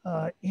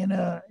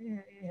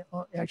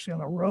 actually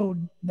on a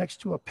road next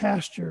to a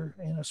pasture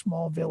in a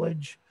small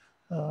village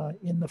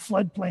in the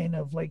floodplain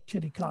of Lake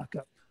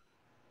Titicaca.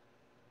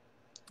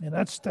 And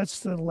that's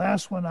the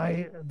last one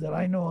that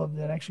I know of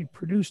that actually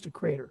produced a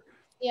crater.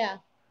 Yeah,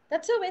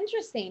 that's so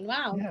interesting.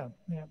 Wow.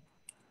 Yeah.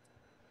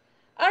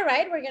 All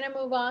right, we're going to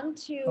move on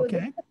to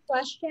the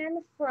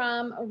question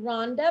from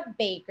Rhonda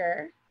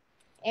Baker.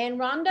 And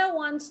Rhonda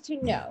wants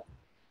to know,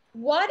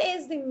 what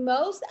is the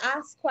most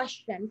asked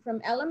question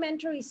from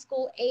elementary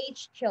school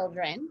age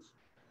children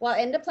while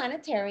in the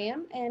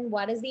planetarium, and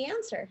what is the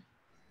answer?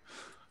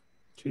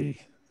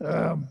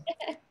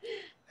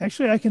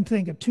 Actually, I can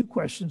think of 2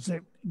 questions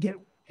that get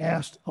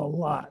asked a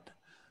lot.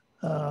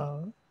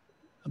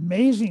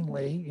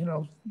 Amazingly,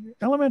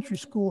 elementary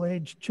school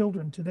age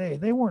children today,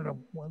 they weren't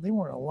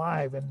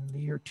alive in the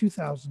year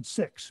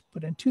 2006.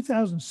 But in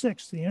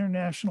 2006, the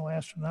International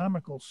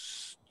Astronomical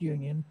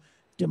Union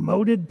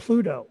demoted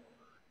Pluto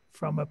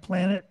from a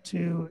planet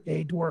to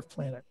a dwarf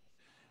planet.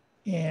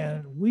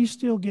 And we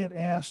still get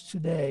asked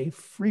today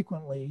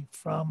frequently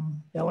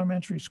from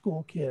elementary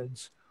school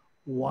kids,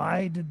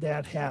 Why did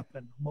that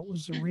happen? What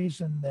was the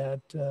reason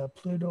that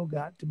Pluto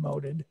got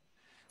demoted?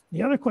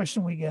 The other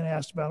question we get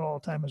asked about all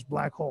the time is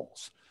black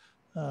holes.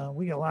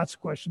 We get lots of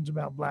questions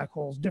about black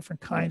holes,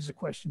 different kinds of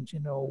questions.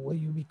 Will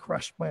you be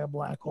crushed by a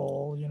black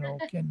hole?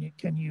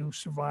 Can you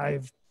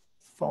survive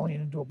falling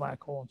into a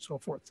black hole, and so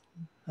forth?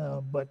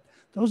 But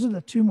those are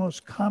the two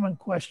most common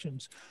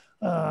questions.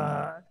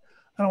 I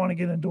don't want to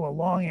get into a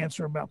long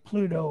answer about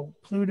Pluto.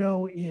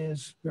 Pluto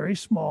is very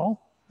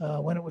small.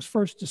 When it was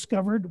first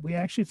discovered, we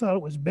actually thought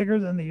it was bigger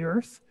than the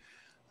Earth.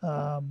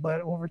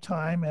 But over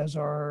time, as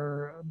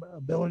our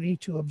ability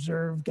to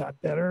observe got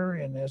better,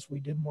 and as we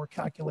did more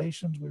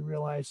calculations, we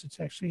realized it's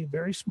actually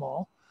very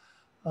small,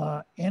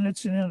 and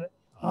it's in an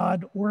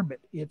odd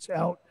orbit. It's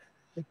out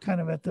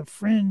kind of at the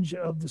fringe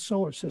of the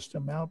solar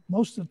system. Out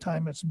most of the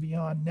time, it's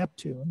beyond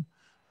Neptune,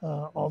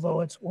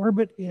 although its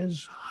orbit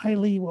is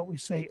highly, what we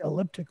say,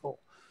 elliptical.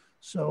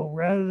 So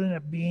rather than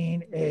it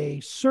being a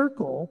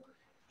circle,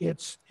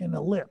 it's an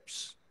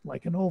ellipse,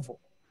 like an oval.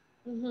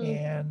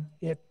 And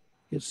it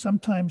is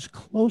sometimes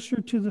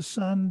closer to the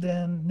sun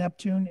than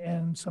Neptune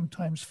and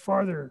sometimes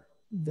farther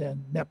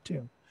than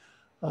Neptune.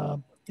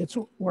 Its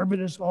orbit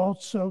is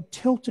also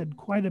tilted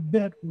quite a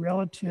bit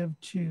relative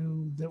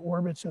to the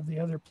orbits of the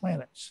other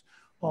planets.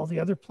 All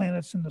the other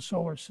planets in the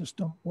solar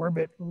system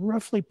orbit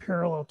roughly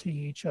parallel to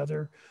each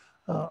other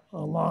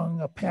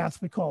along a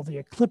path we call the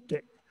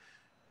ecliptic.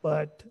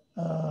 But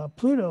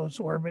Pluto's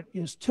orbit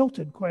is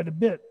tilted quite a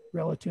bit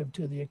relative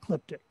to the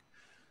ecliptic.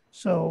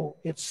 So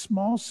its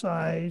small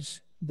size,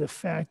 the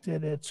fact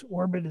that its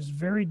orbit is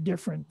very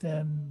different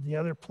than the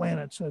other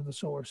planets of the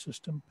solar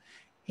system,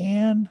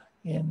 and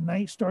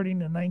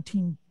starting in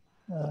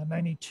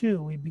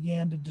 1992, we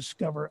began to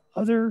discover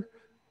other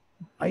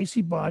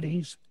icy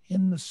bodies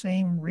in the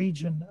same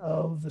region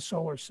of the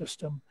solar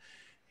system.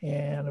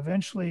 And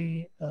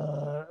eventually,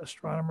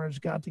 astronomers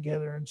got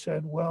together and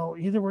said, well,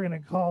 either we're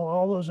going to call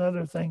all those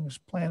other things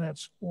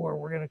planets, or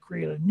we're going to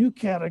create a new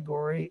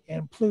category,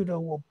 and Pluto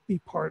will be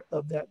part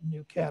of that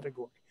new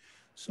category.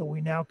 So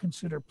we now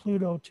consider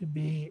Pluto to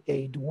be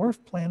a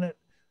dwarf planet,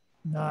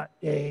 not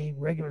a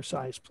regular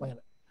sized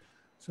planet.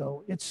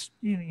 So it's,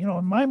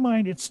 in my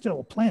mind, it's still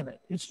a planet.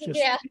 It's just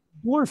a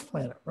dwarf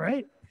planet,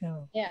 right?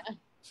 Yeah.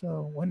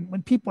 So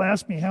when people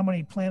ask me how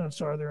many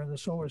planets are there in the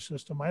solar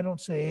system, I don't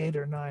say 8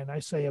 or 9. I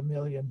say 1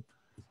 million.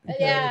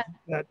 Yeah.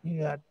 You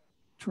got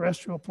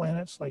terrestrial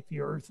planets like the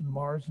Earth and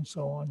Mars and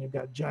so on. You've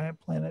got giant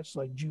planets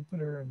like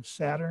Jupiter and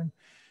Saturn.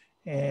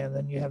 And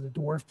then you have the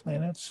dwarf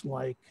planets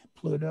like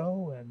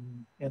Pluto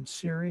and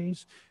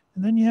Ceres.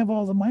 And then you have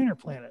all the minor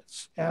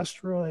planets,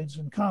 asteroids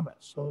and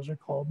comets. Those are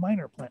called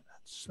minor planets.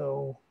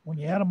 So when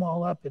you add them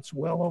all up, it's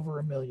well over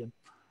 1 million.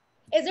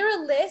 Is there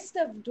a list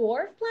of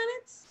dwarf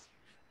planets?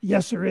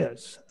 Yes, there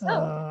is.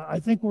 Oh. I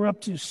think we're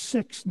up to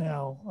 6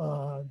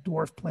 now,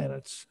 dwarf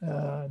planets.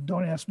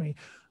 Don't ask me.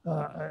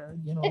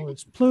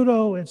 It's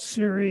Pluto, it's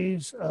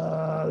Ceres.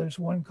 There's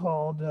one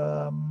called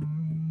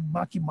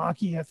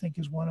Makemake, I think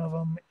is one of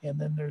them. And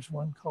then there's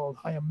one called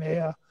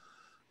Haumea.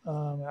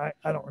 I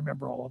don't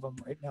remember all of them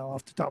right now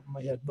off the top of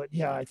my head. But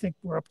yeah, I think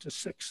we're up to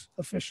 6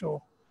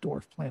 official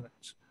dwarf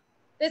planets.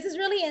 This is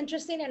really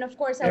interesting. And of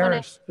course,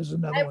 Eris is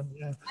another one.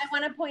 Yeah. I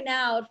want to point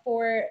out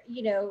for,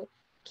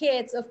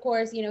 kids, of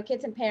course,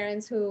 kids and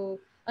parents who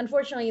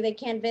unfortunately they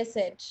can't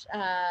visit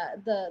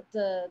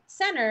the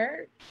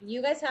center.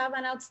 You guys have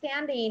an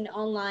outstanding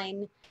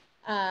online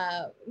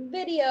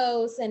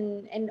videos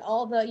and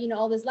all the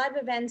all these live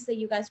events that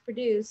you guys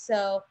produce.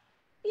 So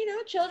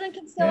children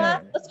can still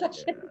ask those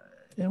questions.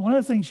 And one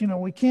of the things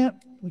we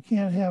can't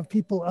have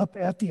people up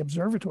at the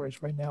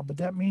observatories right now, but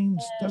that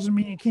doesn't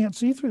mean you can't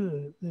see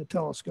through the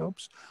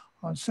telescopes.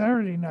 On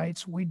Saturday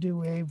nights, we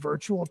do a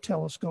virtual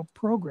telescope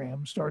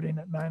program starting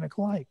at 9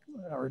 o'clock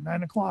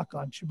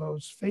on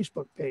Chabot's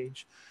Facebook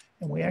page.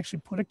 And we actually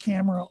put a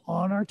camera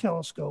on our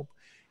telescope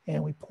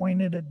and we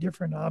point it at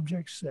different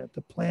objects, at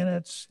the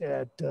planets,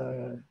 at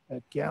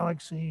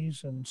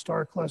galaxies and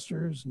star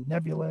clusters and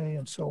nebulae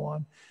and so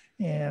on,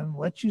 and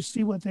let you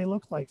see what they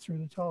look like through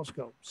the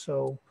telescope.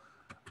 So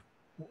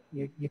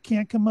you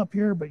can't come up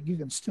here, but you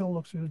can still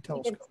look through the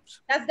telescopes.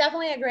 That's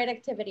definitely a great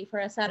activity for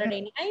a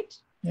Saturday night.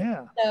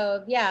 Yeah.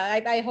 So yeah,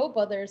 I hope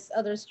others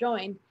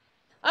join.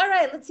 All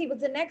right, let's see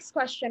what's the next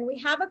question. We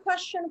have a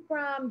question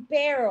from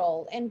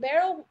Beryl, and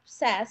Beryl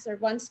says or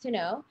wants to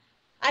know,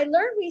 I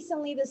learned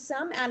recently that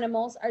some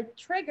animals are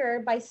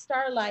triggered by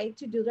starlight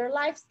to do their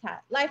life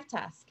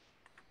task.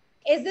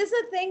 Is this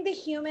a thing the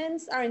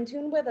humans are in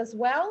tune with as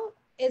well?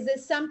 Is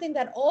this something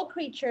that all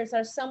creatures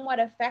are somewhat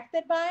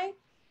affected by?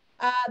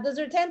 Does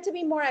there tend to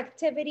be more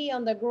activity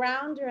on the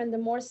ground during the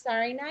more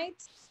starry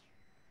nights?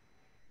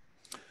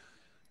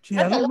 Gee,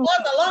 that's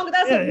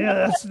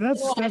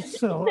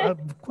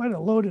quite a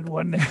loaded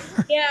one there.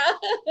 Yeah.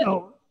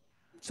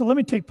 So let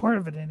me take part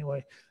of it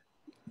anyway.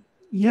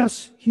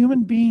 Yes,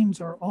 human beings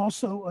are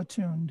also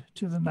attuned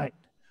to the night.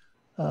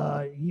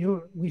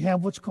 We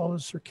have what's called a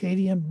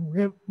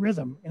circadian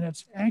rhythm, and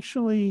it's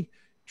actually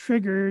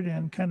triggered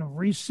and kind of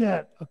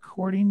reset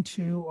according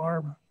to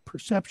our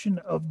perception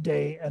of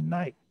day and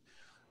night.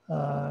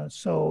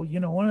 So, you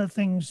know, one of the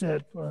things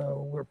that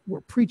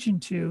we're preaching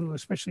to,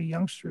 especially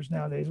youngsters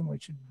nowadays, and we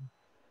should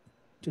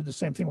do the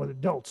same thing with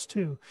adults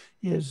too,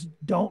 is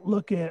don't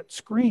look at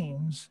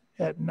screens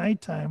at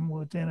nighttime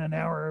within an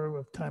hour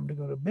of time to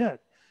go to bed.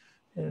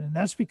 And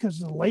that's because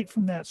the light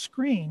from that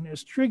screen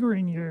is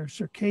triggering your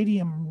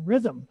circadian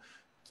rhythm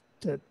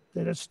that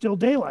it's still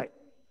daylight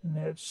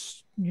and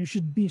you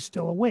should be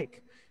still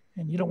awake.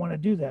 And you don't want to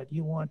do that.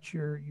 You want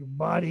your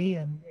body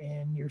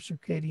and your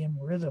circadian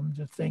rhythm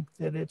to think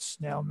that it's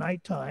now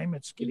nighttime,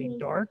 it's getting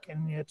dark,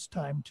 and it's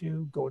time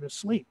to go to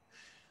sleep.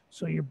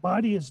 So your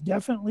body is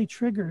definitely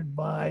triggered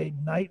by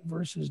night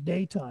versus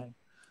daytime.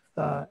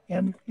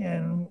 And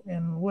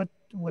what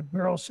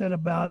Beryl said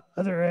about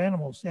other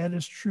animals, that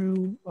is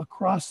true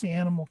across the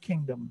animal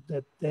kingdom,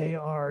 that they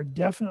are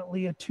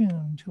definitely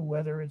attuned to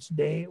whether it's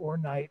day or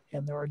night,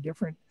 and there are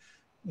different,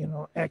 you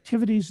know,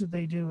 activities that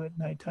they do at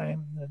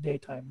nighttime and the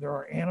daytime. There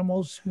are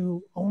animals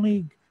who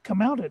only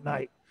come out at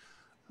night.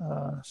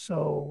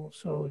 So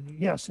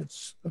yes,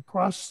 it's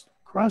across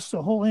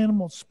the whole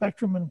animal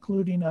spectrum,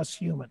 including us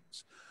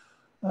humans.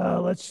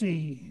 Let's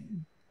see.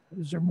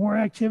 Is there more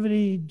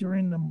activity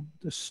during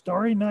the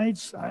starry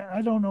nights?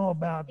 I don't know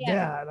about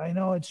that. I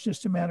know it's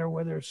just a matter of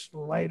whether it's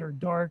light or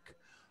dark.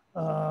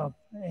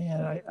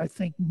 And I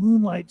think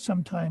moonlight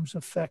sometimes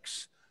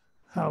affects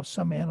how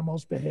some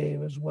animals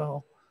behave as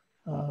well.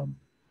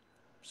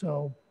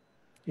 So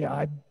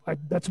yeah,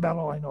 that's about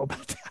all I know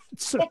about that.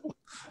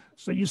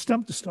 So you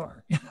stumped the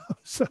star, you know,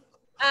 so.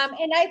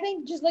 And I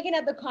think just looking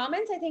at the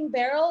comments, I think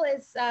Beryl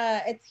is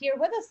it's here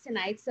with us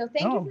tonight. So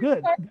thank you for good.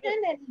 the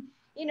question. And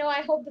you know,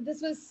 I hope that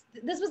this was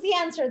the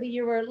answer that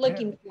you were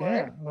looking for.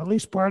 Yeah, well, at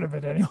least part of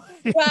it anyway.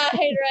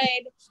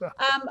 Right. So.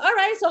 All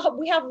right. So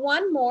we have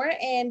one more,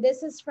 and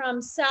this is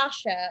from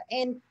Sasha.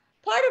 And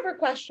part of her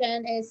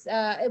question is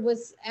it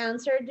was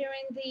answered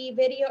during the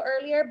video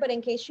earlier, but in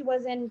case she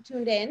wasn't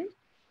tuned in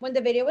when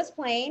the video was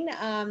playing,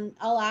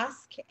 I'll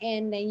ask,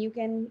 and then you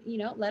can, you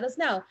know, let us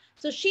know.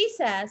 So she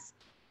says,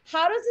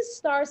 how does the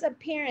star's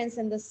appearance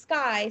in the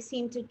sky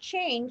seem to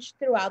change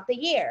throughout the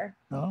year?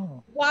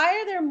 Oh. Why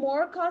are there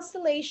more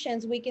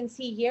constellations we can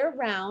see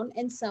year-round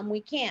and some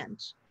we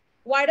can't?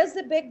 Why does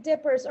the Big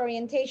Dipper's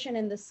orientation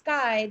in the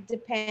sky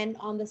depend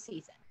on the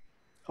season?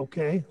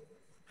 Okay,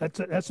 that's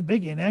a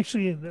biggie. And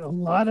actually, a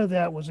lot of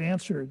that was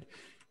answered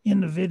in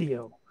the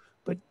video.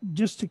 But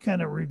just to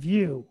kind of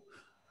review,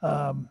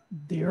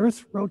 the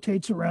Earth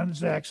rotates around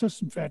its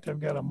axis. In fact, I've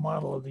got a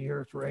model of the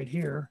Earth right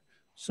here.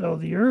 So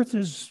the Earth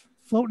is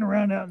floating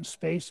around out in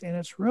space, and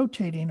it's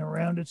rotating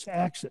around its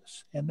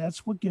axis. And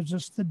that's what gives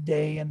us the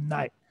day and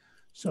night.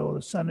 So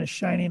the sun is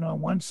shining on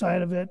one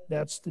side of it,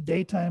 that's the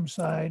daytime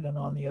side, and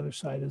on the other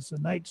side is the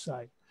night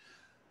side.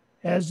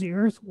 As the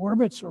Earth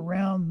orbits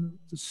around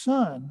the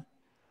sun,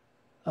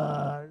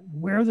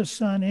 where the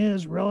sun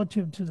is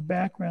relative to the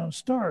background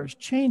stars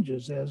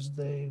changes as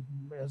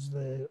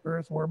the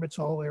Earth orbits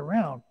all the way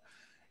around.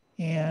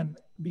 And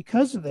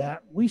because of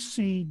that, we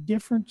see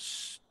different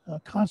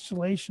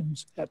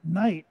constellations at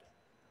night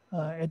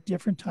at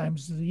different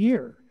times of the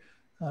year.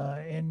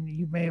 And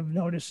you may have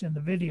noticed in the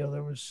video,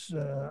 there was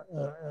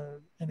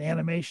an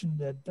animation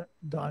that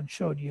Don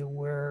showed you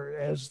where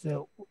as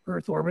the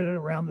Earth orbited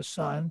around the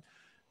sun,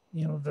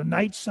 you know, the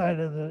night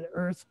side of the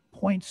Earth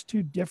points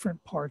to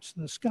different parts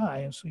of the sky.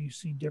 And so you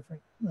see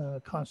different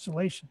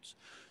constellations.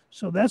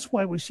 So that's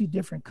why we see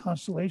different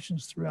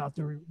constellations throughout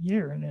the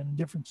year and in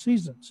different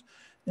seasons.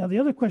 Now, the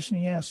other question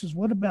he asked is,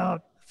 what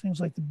about things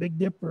like the Big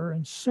Dipper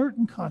and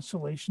certain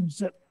constellations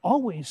that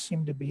always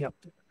seem to be up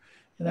there?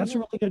 And that's a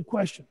really good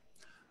question.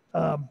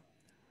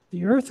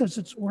 The Earth, as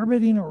it's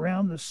orbiting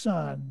around the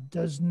sun,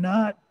 does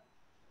not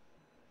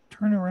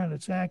turn around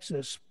its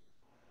axis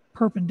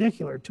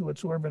perpendicular to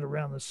its orbit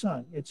around the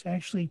sun. It's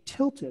actually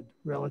tilted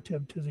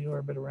relative to the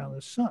orbit around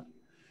the sun.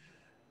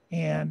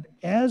 And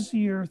as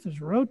the Earth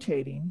is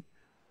rotating,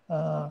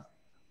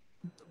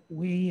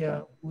 we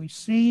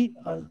see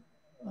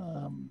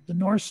the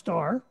North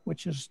Star,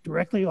 which is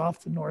directly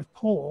off the North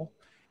Pole,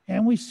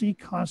 and we see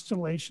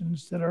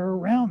constellations that are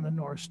around the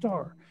North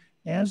Star.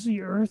 As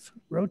the Earth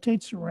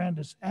rotates around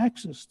its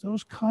axis,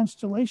 those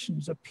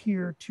constellations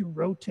appear to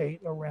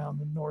rotate around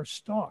the North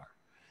Star.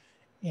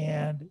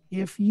 And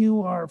if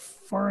you are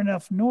far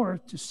enough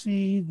north to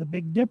see the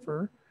Big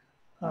Dipper,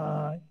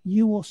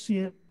 you will see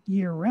it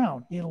year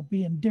round. It'll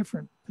be in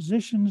different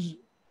positions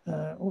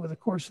over the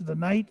course of the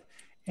night,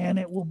 and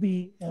it will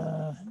be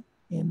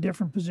in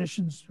different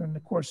positions during the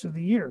course of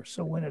the year.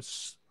 So when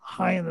it's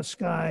high in the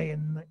sky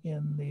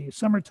in the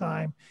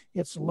summertime,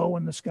 it's low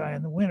in the sky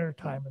in the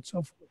wintertime, and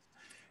so forth.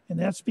 And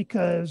that's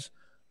because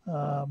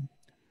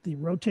the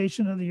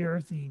rotation of the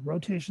Earth, the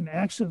rotation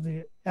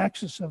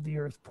axis of the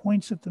Earth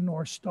points at the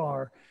North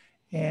Star,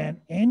 and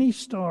any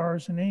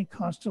stars and any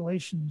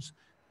constellations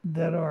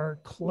that are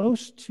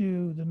close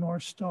to the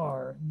North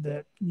Star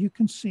that you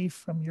can see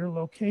from your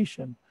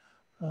location,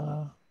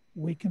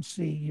 we can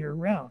see year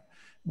round.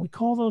 We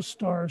call those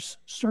stars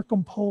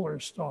circumpolar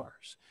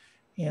stars.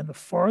 And the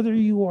farther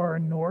you are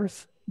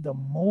north, the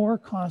more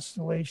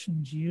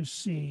constellations you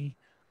see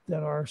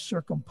that are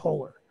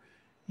circumpolar.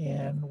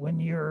 And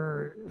when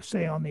you're,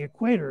 say, on the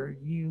equator,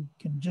 you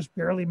can just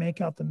barely make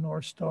out the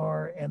North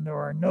Star, and there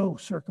are no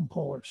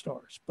circumpolar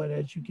stars. But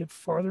as you get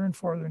farther and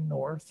farther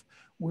north,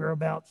 we're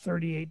about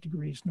 38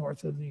 degrees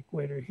north of the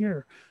equator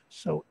here.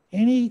 So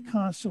any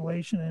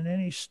constellation and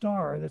any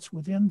star that's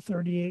within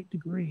 38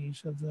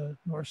 degrees of the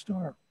North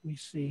Star, we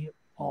see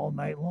all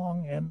night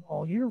long and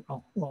all year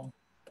long.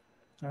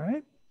 All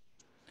right.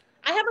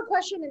 I have a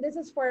question, and this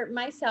is for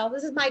myself.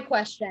 This is my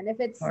question. If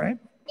it's all right,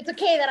 it's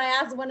okay that I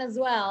ask one as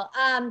well.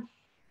 On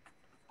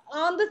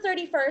the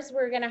 31st,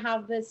 we're gonna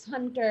have this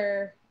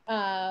Hunter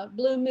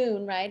blue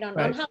moon, right? On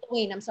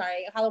Halloween. I'm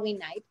sorry, Halloween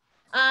night.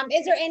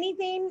 Is there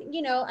anything,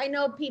 you know, I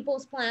know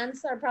people's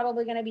plans are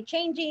probably going to be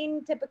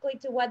changing typically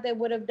to what they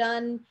would have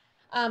done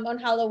on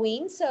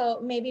Halloween.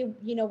 So maybe,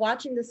 you know,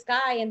 watching the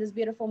sky and this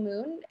beautiful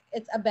moon,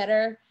 it's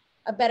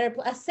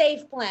a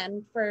safe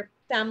plan for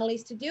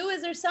families to do.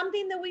 Is there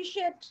something that we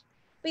should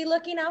be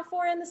looking out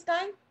for in the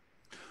sky?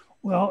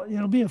 Well,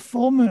 it'll be a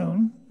full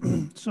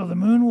moon. So the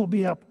moon will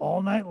be up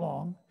all night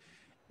long.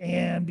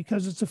 And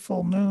because it's a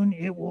full moon,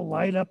 it will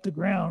light up the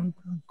ground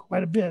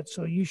quite a bit.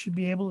 So you should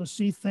be able to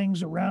see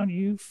things around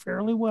you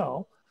fairly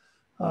well.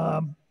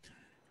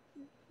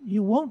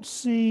 You won't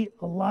see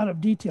a lot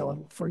of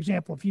detail. For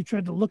example, if you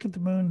tried to look at the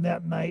moon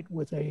that night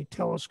with a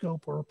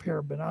telescope or a pair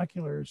of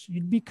binoculars,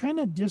 you'd be kind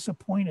of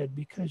disappointed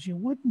because you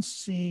wouldn't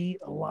see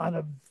a lot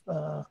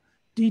of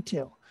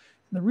detail.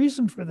 And the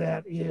reason for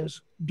that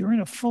is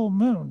during a full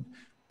moon,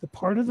 the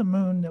part of the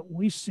moon that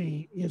we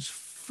see is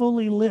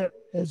fully lit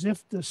as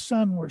if the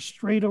sun were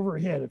straight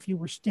overhead. If you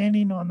were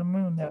standing on the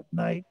moon that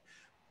night,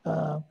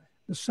 the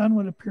sun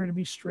would appear to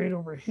be straight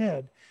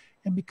overhead.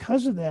 And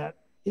because of that,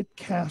 it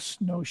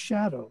casts no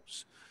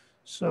shadows.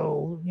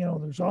 So, you know,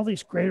 there's all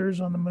these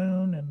craters on the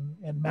moon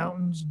and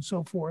mountains and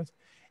so forth.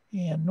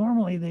 And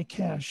normally they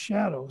cast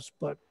shadows,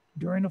 but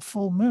during a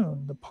full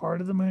moon, the part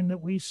of the moon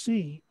that we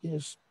see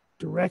is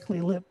directly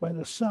lit by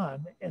the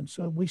sun, and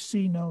so we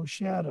see no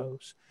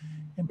shadows.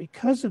 And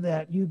because of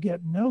that, you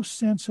get no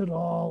sense at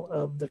all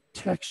of the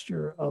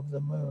texture of the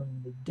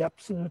moon, the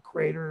depth of the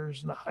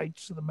craters and the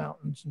heights of the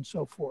mountains and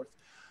so forth.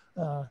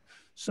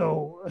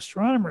 So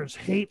astronomers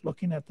hate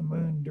looking at the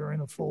moon during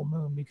a full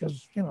moon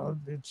because, you know,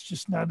 it's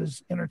just not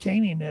as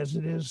entertaining as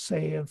it is,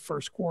 say, in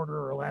first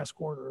quarter or last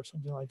quarter or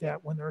something like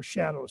that when there are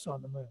shadows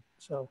on the moon.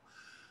 So,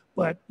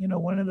 but, you know,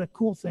 one of the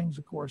cool things,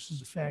 of course, is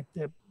the fact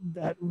that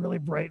that really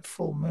bright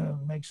full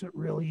moon makes it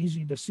really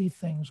easy to see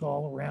things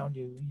all around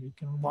you. You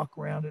can walk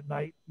around at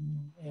night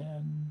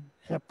and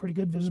have pretty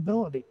good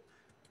visibility.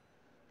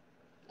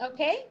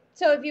 Okay.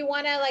 So if you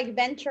want to like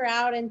venture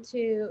out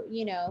into,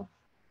 you know.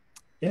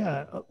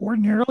 Yeah.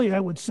 Ordinarily, I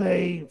would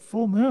say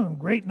full moon,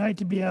 great night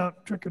to be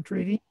out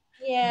trick-or-treating.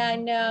 Yeah, I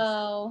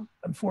know.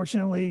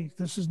 Unfortunately,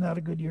 this is not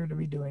a good year to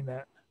be doing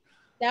that.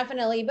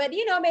 Definitely. But,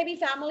 you know, maybe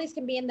families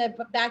can be in the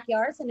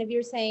backyards. And if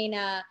you're saying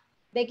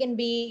they can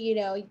be, you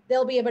know,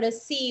 they'll be able to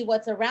see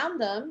what's around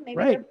them. Maybe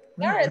their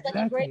backyard is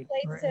like a great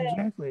place to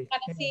kind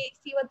of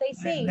see what they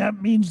see. And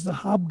that means the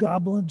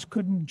hobgoblins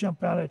couldn't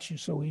jump out at you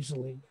so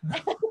easily.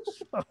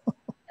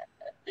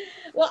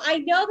 Well, I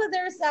know that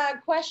there's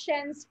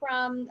questions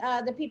from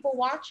the people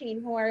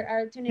watching who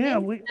are tuning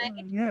in.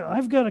 Yeah,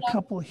 I've got a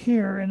couple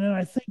here. And then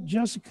I think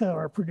Jessica,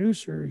 our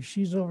producer,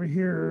 she's over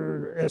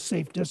here a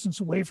safe distance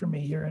away from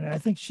me here. And I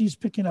think she's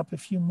picking up a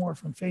few more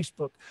from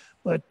Facebook.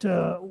 But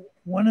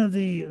one of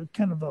the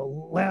kind of a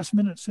last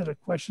minute set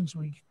of questions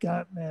we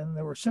got, and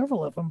there were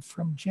several of them,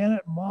 from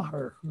Janet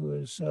Maher, who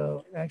is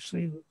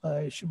actually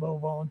a Chabot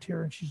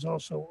volunteer, and she's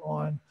also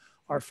on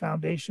our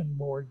foundation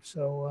board.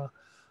 So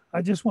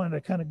I just wanted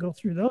to kind of go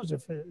through those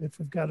if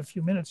we've got a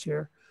few minutes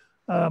here.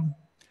 Her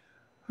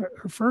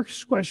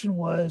first question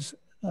was,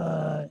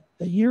 a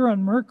year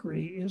on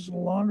Mercury is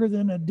longer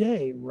than a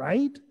day,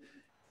 right?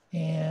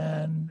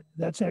 And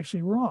that's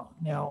actually wrong.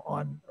 Now,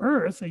 on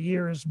Earth, a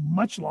year is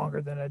much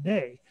longer than a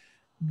day,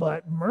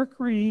 but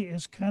Mercury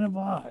is kind of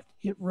odd.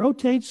 It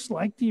rotates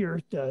like the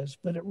Earth does,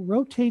 but it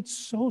rotates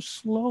so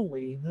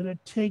slowly that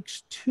it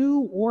takes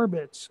 2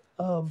 orbits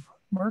of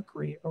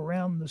Mercury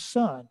around the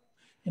sun.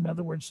 In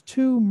other words,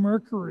 2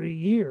 Mercury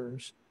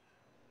years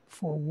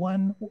for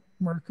 1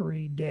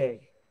 Mercury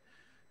day.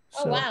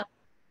 Oh, wow.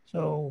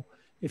 So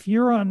if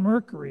you're on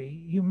Mercury,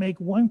 you make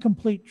 1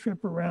 complete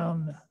trip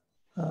around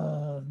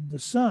the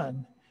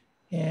sun,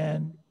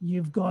 and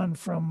you've gone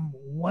from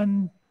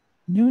 1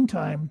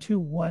 noontime to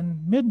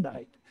 1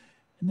 midnight.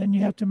 And then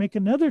you have to make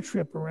another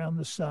trip around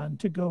the sun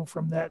to go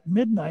from that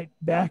midnight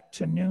back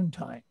to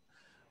noontime.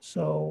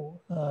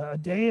 So a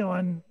day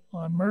on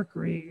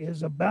Mercury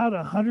is about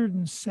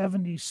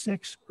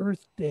 176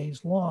 Earth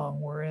days long,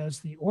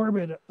 whereas the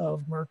orbit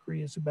of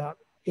Mercury is about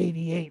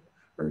 88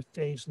 Earth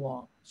days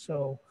long.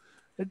 So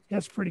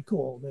that's pretty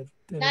cool.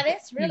 That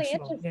is really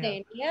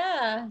interesting.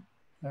 Yeah.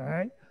 All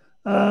right.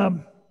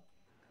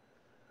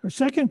 Her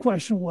second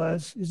question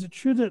was, is it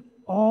true that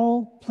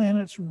all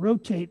planets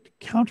rotate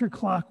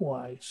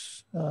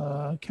counterclockwise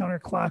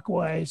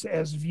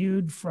as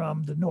viewed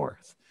from the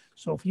north?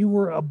 So if you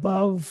were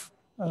above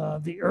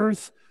the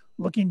Earth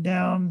looking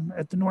down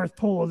at the North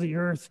Pole of the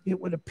Earth, it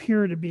would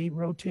appear to be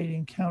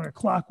rotating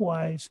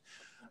counterclockwise.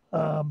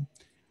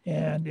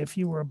 And if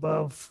you were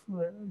above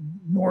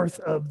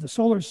north of the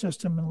solar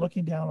system and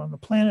looking down on the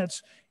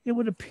planets, it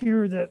would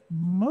appear that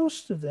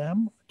most of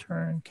them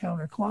turn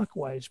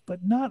counterclockwise,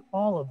 but not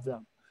all of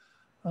them.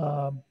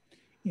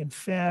 In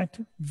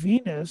fact,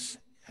 Venus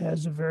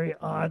has a very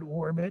odd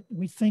orbit.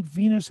 We think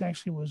Venus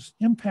actually was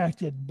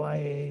impacted by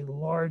a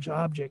large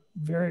object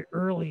very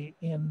early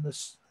in the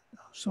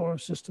solar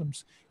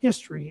system's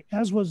history,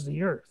 as was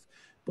the Earth.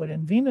 But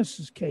in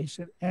Venus's case,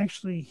 it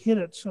actually hit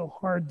it so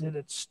hard that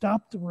it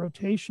stopped the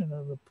rotation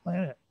of the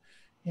planet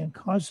and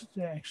caused it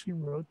to actually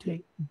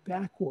rotate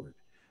backward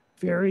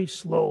very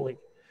slowly.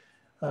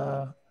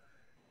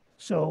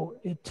 So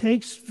it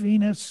takes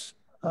Venus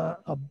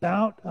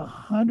about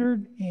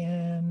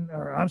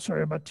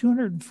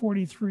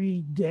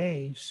 243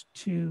 days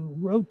to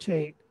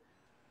rotate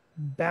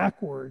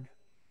backward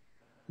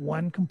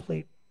one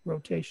complete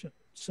rotation.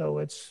 So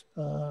it's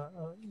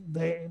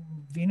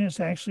Venus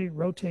actually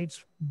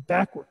rotates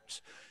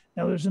backwards.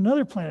 Now there's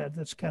another planet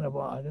that's kind of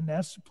odd, and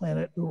that's the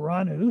planet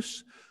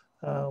Uranus,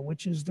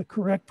 which is the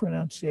correct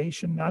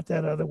pronunciation, not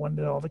that other one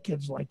that all the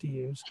kids like to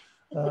use.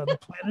 The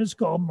planet is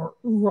called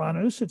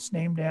Uranus. It's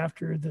named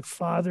after the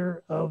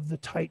father of the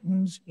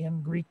Titans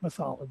in Greek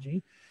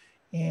mythology.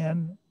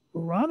 And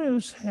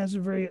Uranus has a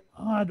very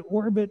odd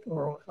orbit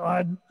or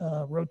odd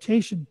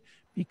rotation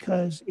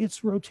because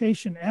its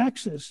rotation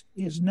axis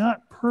is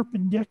not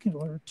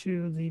perpendicular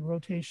to the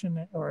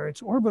rotation or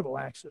its orbital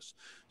axis.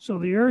 So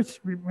the Earth,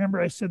 remember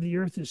I said the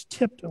Earth is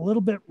tipped a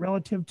little bit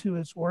relative to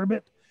its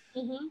orbit.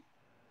 Mm-hmm.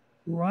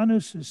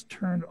 Uranus is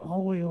turned all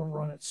the way over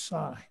on its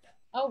side.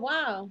 Oh,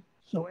 wow.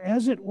 So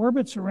as it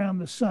orbits around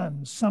the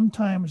sun,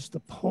 sometimes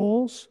the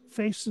poles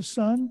face the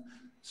sun,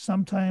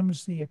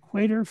 sometimes the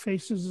equator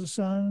faces the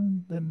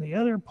sun, then the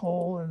other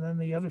pole, and then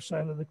the other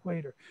side of the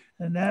equator.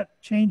 And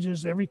that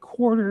changes every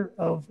quarter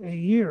of a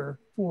year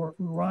for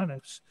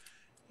Uranus.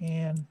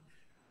 And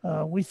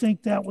we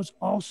think that was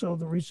also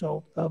the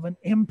result of an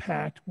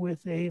impact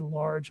with a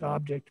large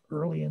object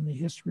early in the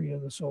history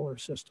of the solar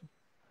system.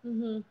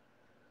 Mm-hmm.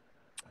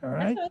 All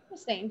right. That's so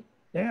interesting.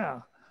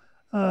 Yeah.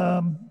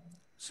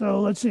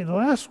 So let's see, the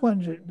last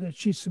one that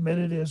she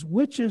submitted is,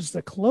 which is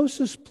the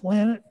closest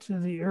planet to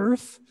the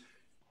Earth?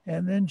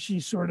 And then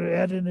she sort of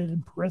added it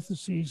in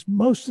parentheses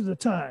most of the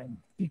time,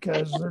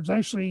 because there's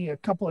actually a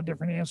couple of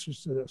different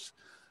answers to this.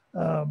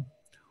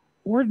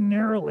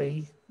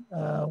 Ordinarily,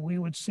 we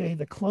would say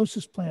the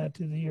closest planet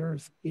to the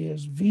Earth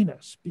is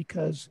Venus,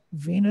 because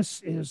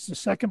Venus is the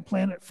second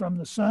planet from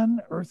the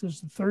sun. Earth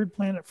is the third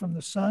planet from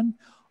the sun.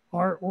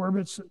 Our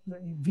orbits,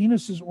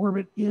 Venus's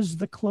orbit is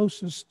the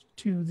closest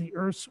to the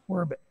Earth's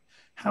orbit.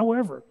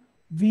 However,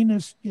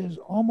 Venus is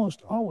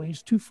almost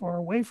always too far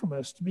away from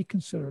us to be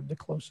considered the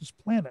closest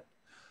planet.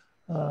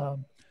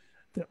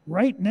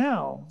 Right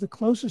now, the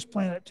closest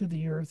planet to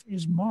the Earth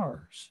is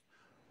Mars.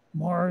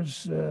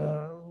 Mars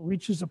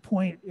reaches a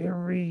point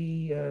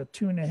every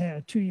 2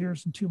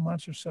 years and 2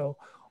 months or so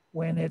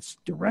when it's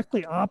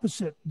directly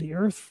opposite the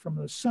Earth from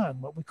the sun,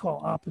 what we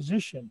call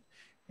opposition.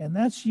 And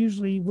that's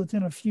usually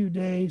within a few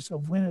days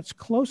of when it's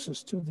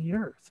closest to the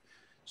Earth.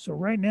 So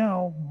right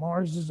now,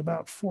 Mars is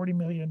about 40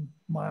 million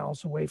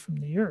miles away from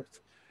the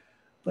Earth.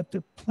 But the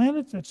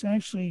planet that's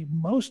actually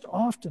most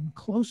often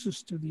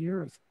closest to the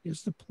Earth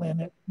is the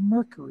planet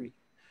Mercury.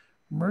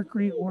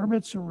 Mercury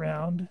orbits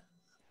around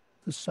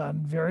the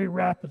sun very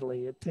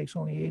rapidly. It takes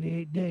only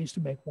 88 days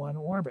to make one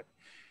orbit.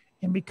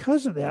 And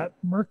because of that,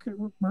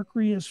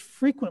 Mercury is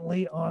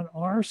frequently on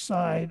our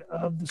side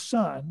of the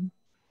sun,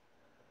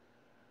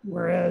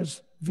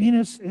 whereas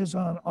Venus is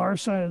on our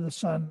side of the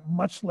sun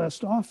much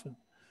less often.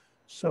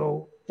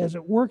 So as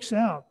it works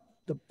out,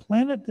 the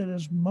planet that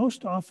is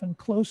most often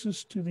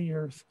closest to the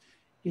Earth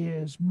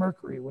is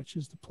Mercury, which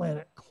is the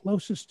planet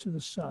closest to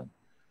the sun.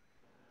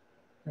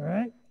 All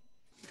right?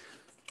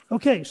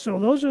 Okay, so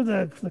those are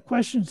the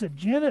questions that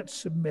Janet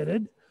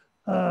submitted.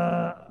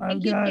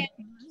 I've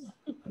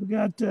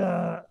got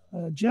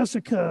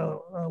Jessica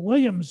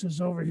Williams is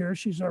over here.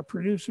 She's our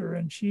producer,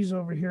 and she's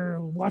over here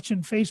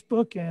watching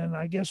Facebook, and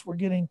I guess we're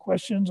getting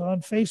questions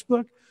on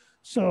Facebook.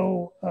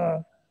 So,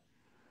 hi,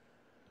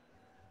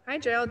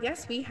 Gerald.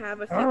 Yes, we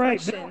have a few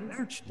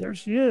questions. There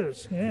she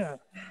is. Yeah.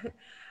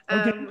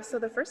 Okay. So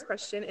the first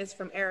question is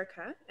from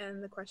Erica,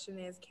 and the question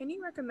is, can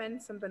you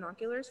recommend some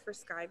binoculars for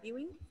sky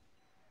viewing?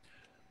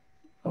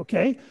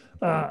 Okay.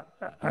 I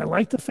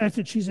like the fact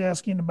that she's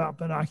asking about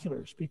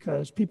binoculars,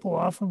 because people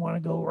often want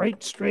to go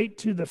right straight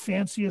to the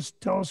fanciest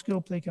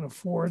telescope they can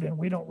afford, and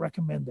we don't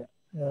recommend that.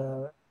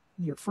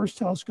 Your first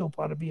telescope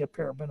ought to be a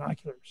pair of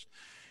binoculars.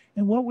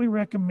 And what we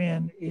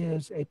recommend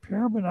is a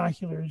pair of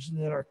binoculars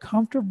that are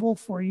comfortable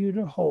for you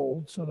to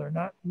hold, so they're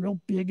not real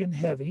big and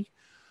heavy.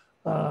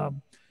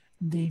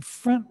 The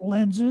front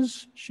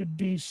lenses should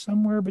be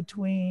somewhere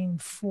between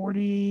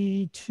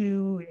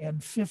 42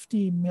 and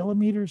 50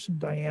 millimeters in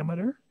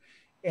diameter,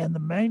 and the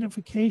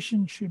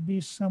magnification should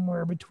be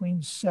somewhere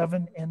between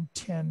 7 and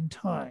 10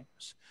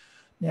 times.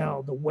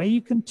 Now, the way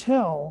you can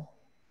tell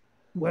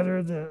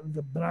whether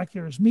the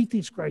binoculars meet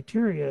these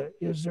criteria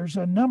is there's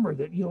a number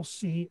that you'll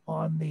see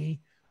on the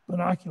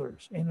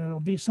binoculars, and it'll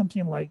be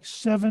something like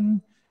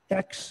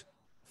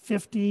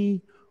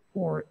 7x50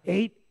 or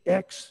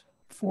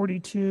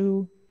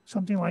 8x42,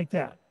 something like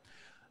that.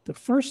 The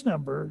first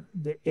number,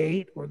 the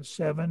 8 or the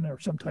 7, or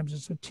sometimes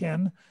it's a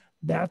 10,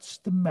 that's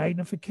the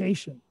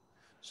magnification.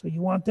 So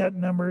you want that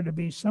number to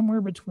be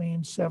somewhere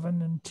between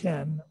 7 and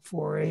 10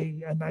 for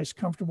a nice,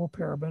 comfortable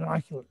pair of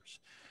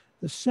binoculars.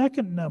 The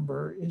second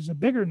number is a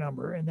bigger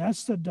number, and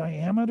that's the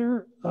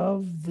diameter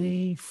of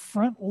the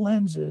front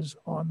lenses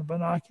on the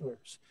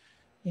binoculars.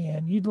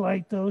 And you'd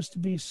like those to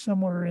be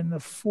somewhere in the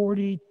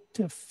 40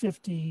 to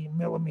 50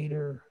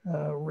 millimeter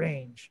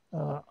range.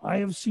 I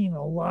have seen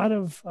a lot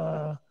of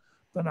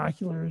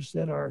binoculars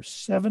that are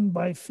 7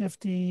 by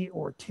 50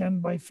 or 10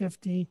 by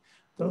 50.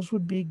 Those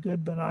would be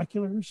good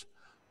binoculars.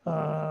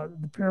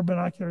 The pair of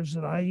binoculars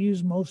that I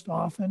use most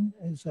often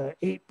is a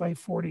 8 by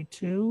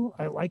 42.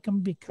 I like them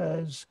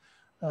because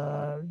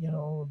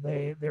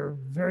they're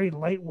very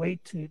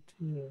lightweight to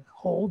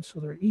hold, so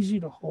they're easy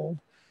to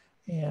hold,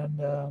 and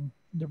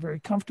they're very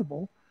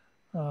comfortable.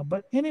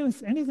 But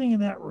anything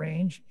in that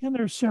range, and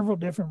there's several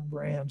different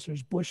brands.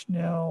 There's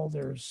Bushnell,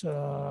 there's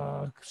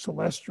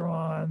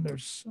Celestron,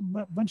 there's a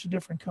bunch of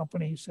different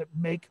companies that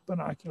make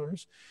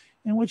binoculars.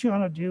 And what you ought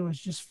to do is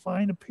just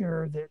find a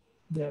pair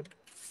that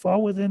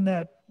fall within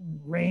that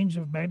range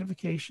of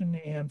magnification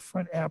and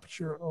front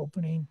aperture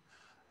opening,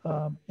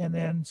 and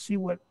then see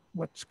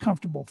what's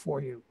comfortable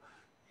for you,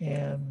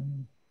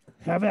 and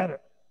have at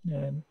it.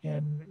 And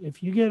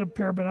if you get a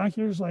pair of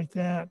binoculars like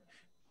that,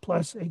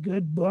 plus a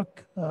good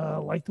book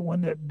like the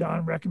one that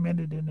Don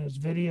recommended in his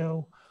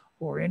video,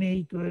 or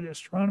any good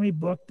astronomy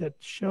book that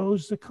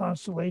shows the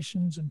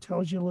constellations and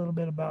tells you a little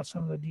bit about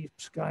some of the deep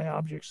sky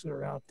objects that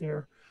are out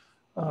there,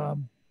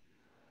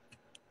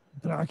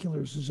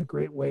 binoculars is a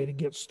great way to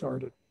get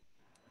started.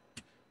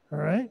 All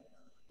right,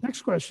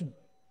 next question.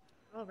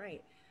 All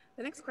right.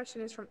 The next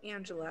question is from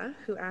Angela,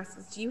 who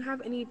asks, do you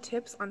have any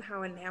tips on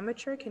how an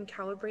amateur can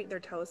calibrate their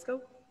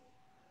telescope?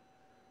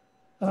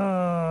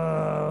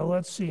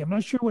 Let's see. I'm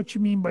not sure what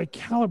you mean by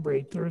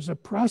calibrate. There's a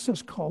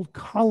process called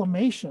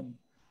collimation,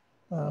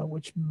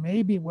 which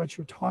may be what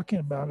you're talking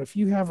about. If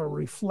you have a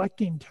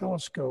reflecting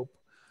telescope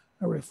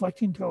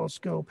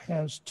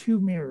has two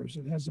mirrors.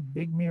 It has a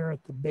big mirror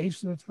at the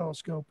base of the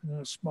telescope and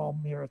then a small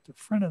mirror at the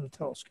front of the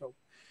telescope.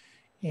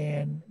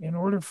 And in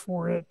order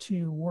for it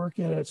to work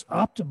at its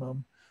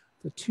optimum,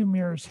 the two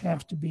mirrors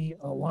have to be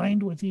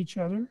aligned with each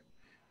other.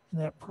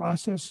 And that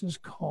process is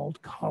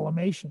called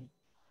collimation.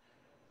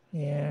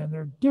 And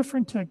there are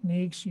different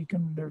techniques.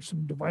 There's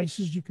some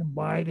devices you can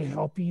buy to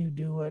help you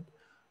do it.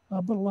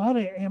 But a lot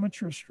of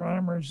amateur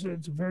astronomers,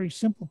 it's a very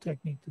simple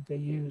technique that they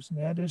use, and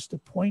that is to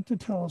point the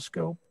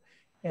telescope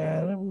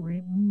at a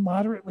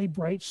moderately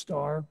bright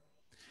star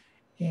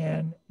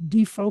and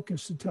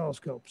defocus the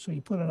telescope. So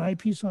you put an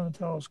eyepiece on the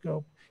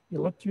telescope,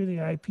 you look through the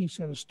eyepiece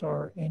at a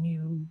star, and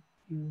you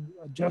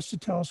adjust the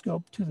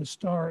telescope to the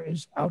star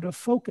is out of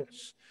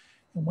focus.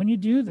 And when you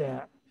do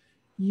that,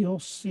 you'll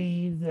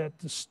see that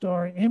the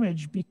star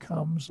image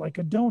becomes like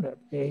a donut,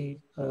 a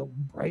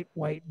bright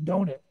white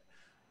donut.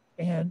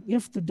 And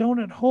if the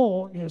donut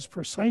hole is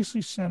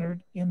precisely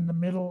centered in the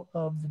middle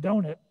of the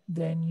donut,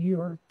 then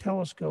your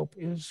telescope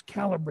is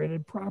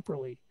calibrated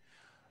properly.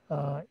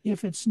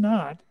 If it's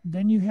not,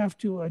 then you have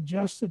to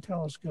adjust the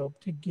telescope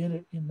to get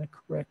it in the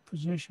correct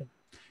position.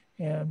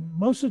 And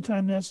most of the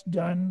time that's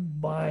done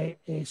by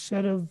a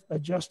set of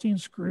adjusting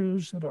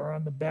screws that are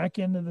on the back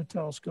end of the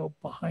telescope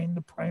behind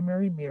the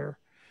primary mirror.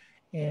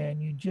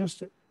 And you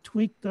just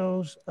tweak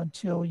those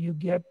until you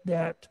get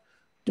that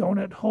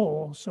donut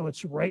hole so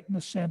it's right in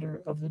the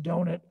center of the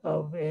donut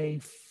of a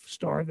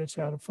star that's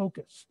out of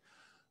focus.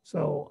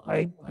 So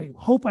I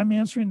hope I'm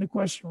answering the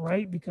question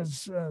right,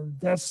 because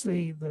that's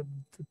the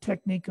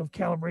technique of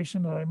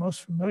calibration that I'm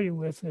most familiar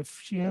with. If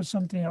she has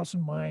something else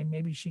in mind,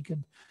 maybe she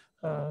could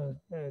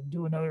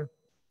do another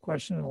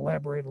question and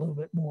elaborate a little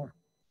bit more.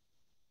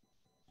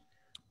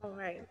 All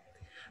right.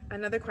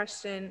 Another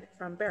question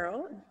from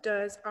Beryl.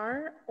 Does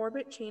our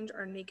orbit change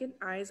our naked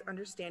eye's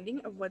understanding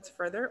of what's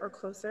further or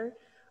closer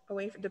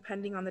away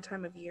depending on the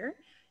time of year?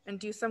 And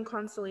do some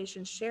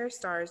constellations share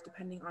stars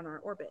depending on our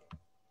orbit?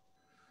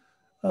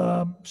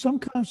 Some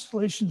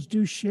constellations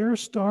do share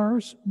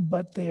stars,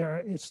 but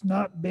it's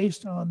not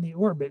based on the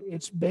orbit.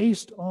 It's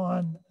based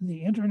on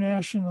the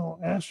International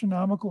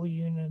Astronomical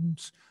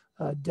Union's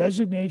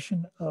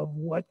designation of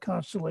what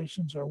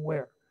constellations are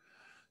where.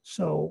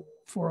 So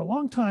for a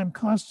long time,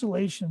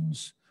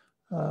 constellations,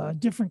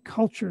 different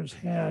cultures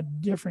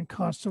had different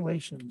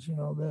constellations. You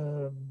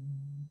know,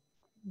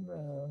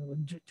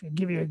 to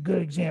give you a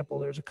good example,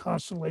 there's a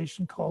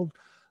constellation called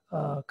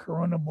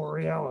Corona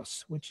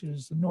Borealis, which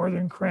is the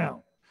Northern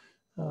Crown.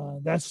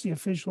 That's the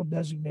official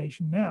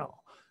designation now.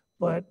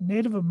 But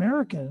Native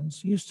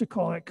Americans used to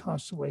call that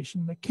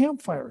constellation the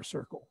Campfire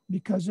Circle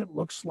because it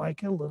looks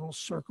like a little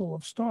circle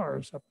of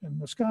stars up in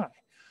the sky.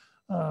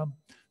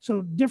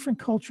 So different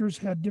cultures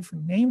had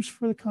different names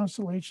for the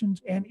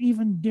constellations and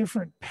even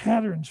different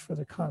patterns for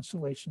the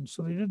constellations.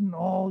 So they didn't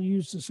all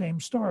use the same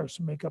stars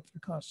to make up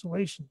their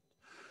constellation.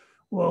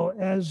 Well,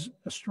 as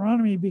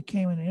astronomy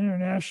became an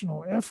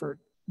international effort,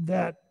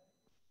 that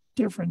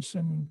difference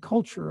in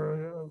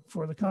culture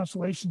for the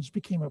constellations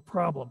became a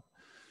problem.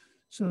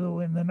 So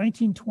in the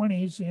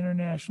 1920s, the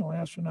International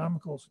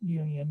Astronomical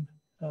Union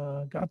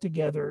got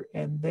together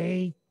and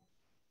they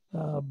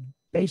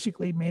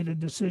basically made a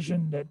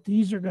decision that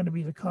these are going to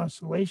be the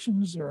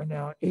constellations. There are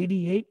now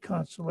 88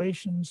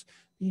 constellations.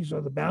 These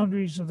are the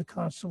boundaries of the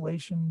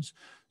constellations.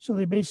 So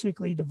they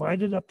basically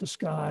divided up the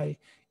sky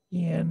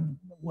in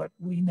what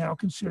we now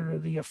consider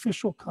the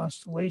official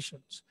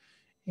constellations.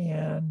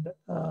 And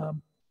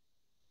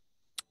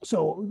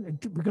so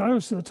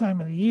regardless of the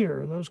time of the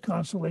year, those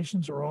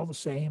constellations are all the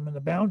same and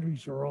the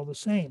boundaries are all the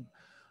same.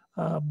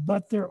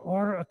 But there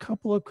are a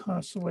couple of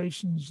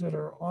constellations that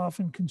are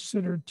often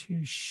considered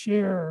to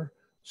share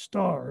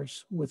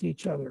stars with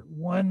each other.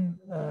 One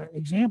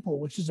example,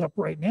 which is up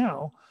right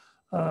now,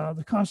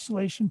 the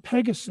constellation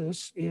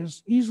Pegasus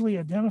is easily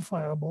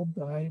identifiable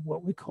by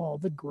what we call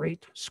the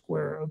Great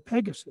Square of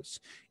Pegasus.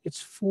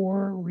 It's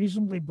 4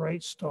 reasonably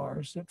bright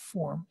stars that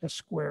form a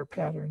square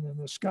pattern in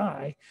the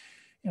sky.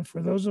 And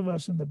for those of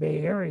us in the Bay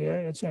Area,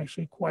 it's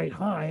actually quite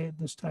high at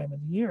this time of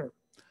the year.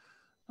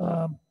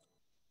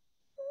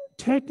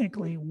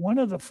 Technically, one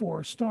of the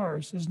 4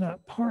 stars is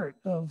not part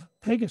of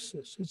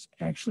Pegasus. It's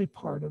actually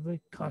part of the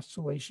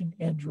constellation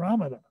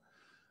Andromeda.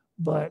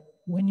 But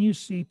when you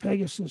see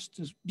Pegasus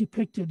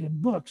depicted in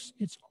books,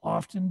 it's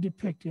often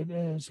depicted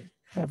as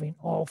having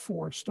all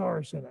 4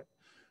 stars in it.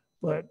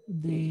 But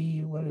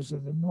the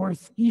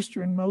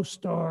northeasternmost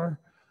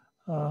star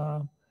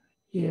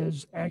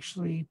is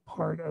actually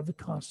part of the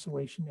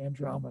constellation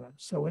Andromeda.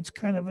 So it's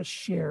kind of a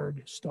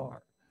shared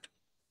star.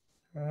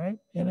 All right.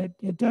 And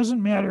it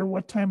doesn't matter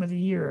what time of the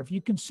year. If you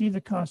can see the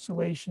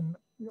constellation,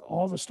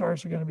 all the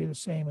stars are going to be the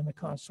same in the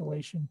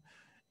constellation,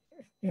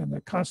 and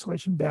the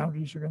constellation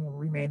boundaries are going to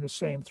remain the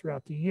same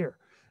throughout the year.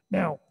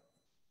 Now,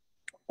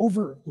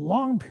 over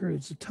long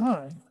periods of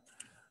time,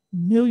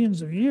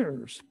 millions of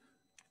years,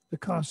 the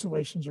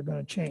constellations are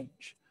going to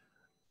change.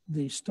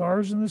 The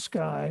stars in the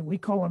sky, we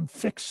call them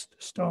fixed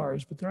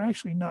stars, but they're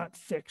actually not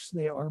fixed.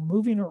 They are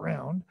moving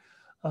around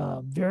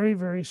very,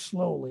 very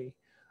slowly.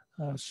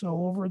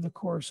 So over the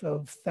course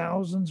of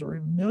thousands or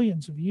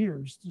millions of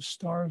years, the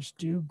stars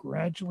do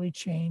gradually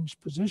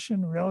change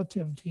position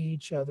relative to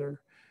each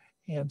other.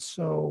 And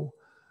so,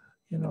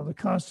 the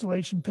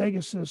constellation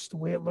Pegasus, the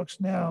way it looks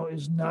now,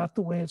 is not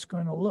the way it's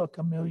going to look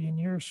a million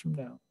years from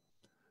now.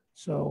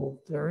 So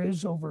there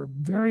is, over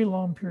very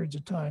long periods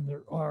of time,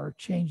 there are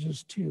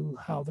changes to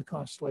how the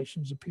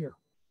constellations appear.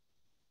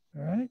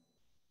 All right?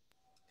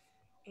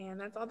 And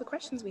that's all the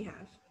questions we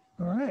have.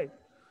 All right.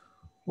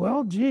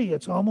 Well, gee,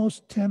 it's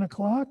almost 10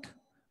 o'clock,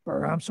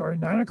 or I'm sorry,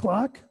 9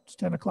 o'clock. It's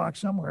 10 o'clock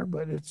somewhere,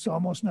 but it's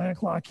almost 9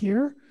 o'clock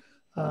here.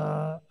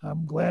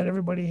 I'm glad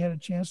everybody had a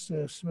chance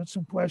to submit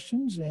some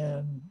questions.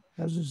 And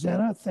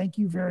Azucena, thank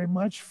you very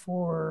much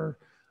for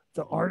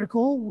the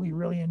article. We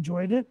really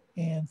enjoyed it.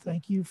 And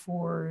thank you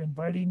for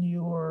inviting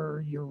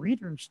your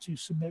readers to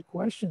submit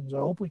questions. I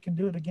hope we can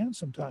do it again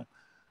sometime.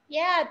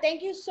 Yeah,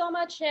 thank you so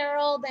much,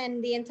 Harold,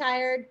 and the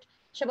entire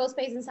Chabot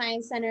Space and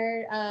Science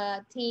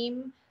Center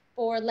team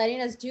for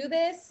letting us do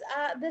this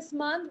this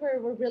month.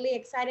 We're really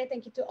excited.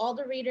 Thank you to all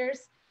the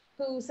readers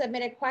who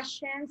submitted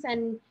questions.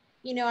 And,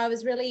 I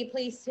was really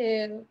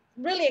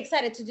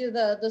excited to do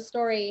the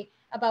story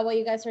about what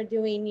you guys are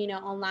doing,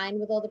 online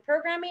with all the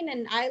programming.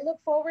 And I look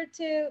forward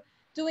to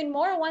doing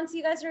more once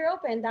you guys are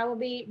open. That will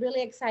be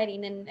really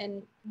exciting.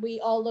 And we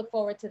all look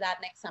forward to that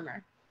next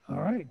summer. All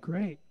right,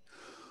 great.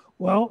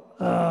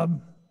 Well,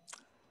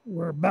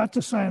 we're about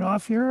to sign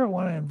off here. I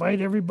want to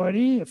invite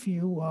everybody, if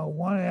you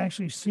want to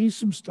actually see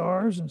some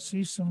stars and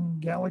see some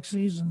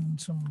galaxies and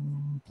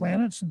some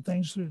planets and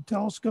things through the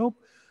telescope,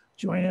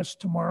 join us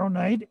tomorrow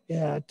night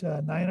at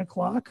 9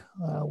 o'clock.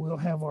 We'll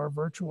have our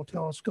virtual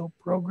telescope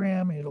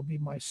program. It'll be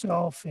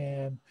myself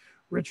and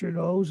Richard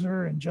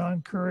Ozer and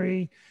John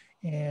Curry,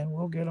 and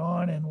we'll get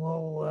on and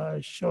we'll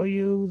show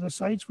you the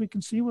sights we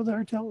can see with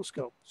our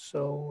telescope.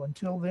 So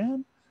until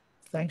then,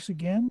 thanks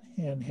again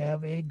and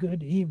have a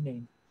good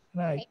evening.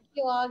 Good night. Thank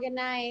you all. Good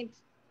night.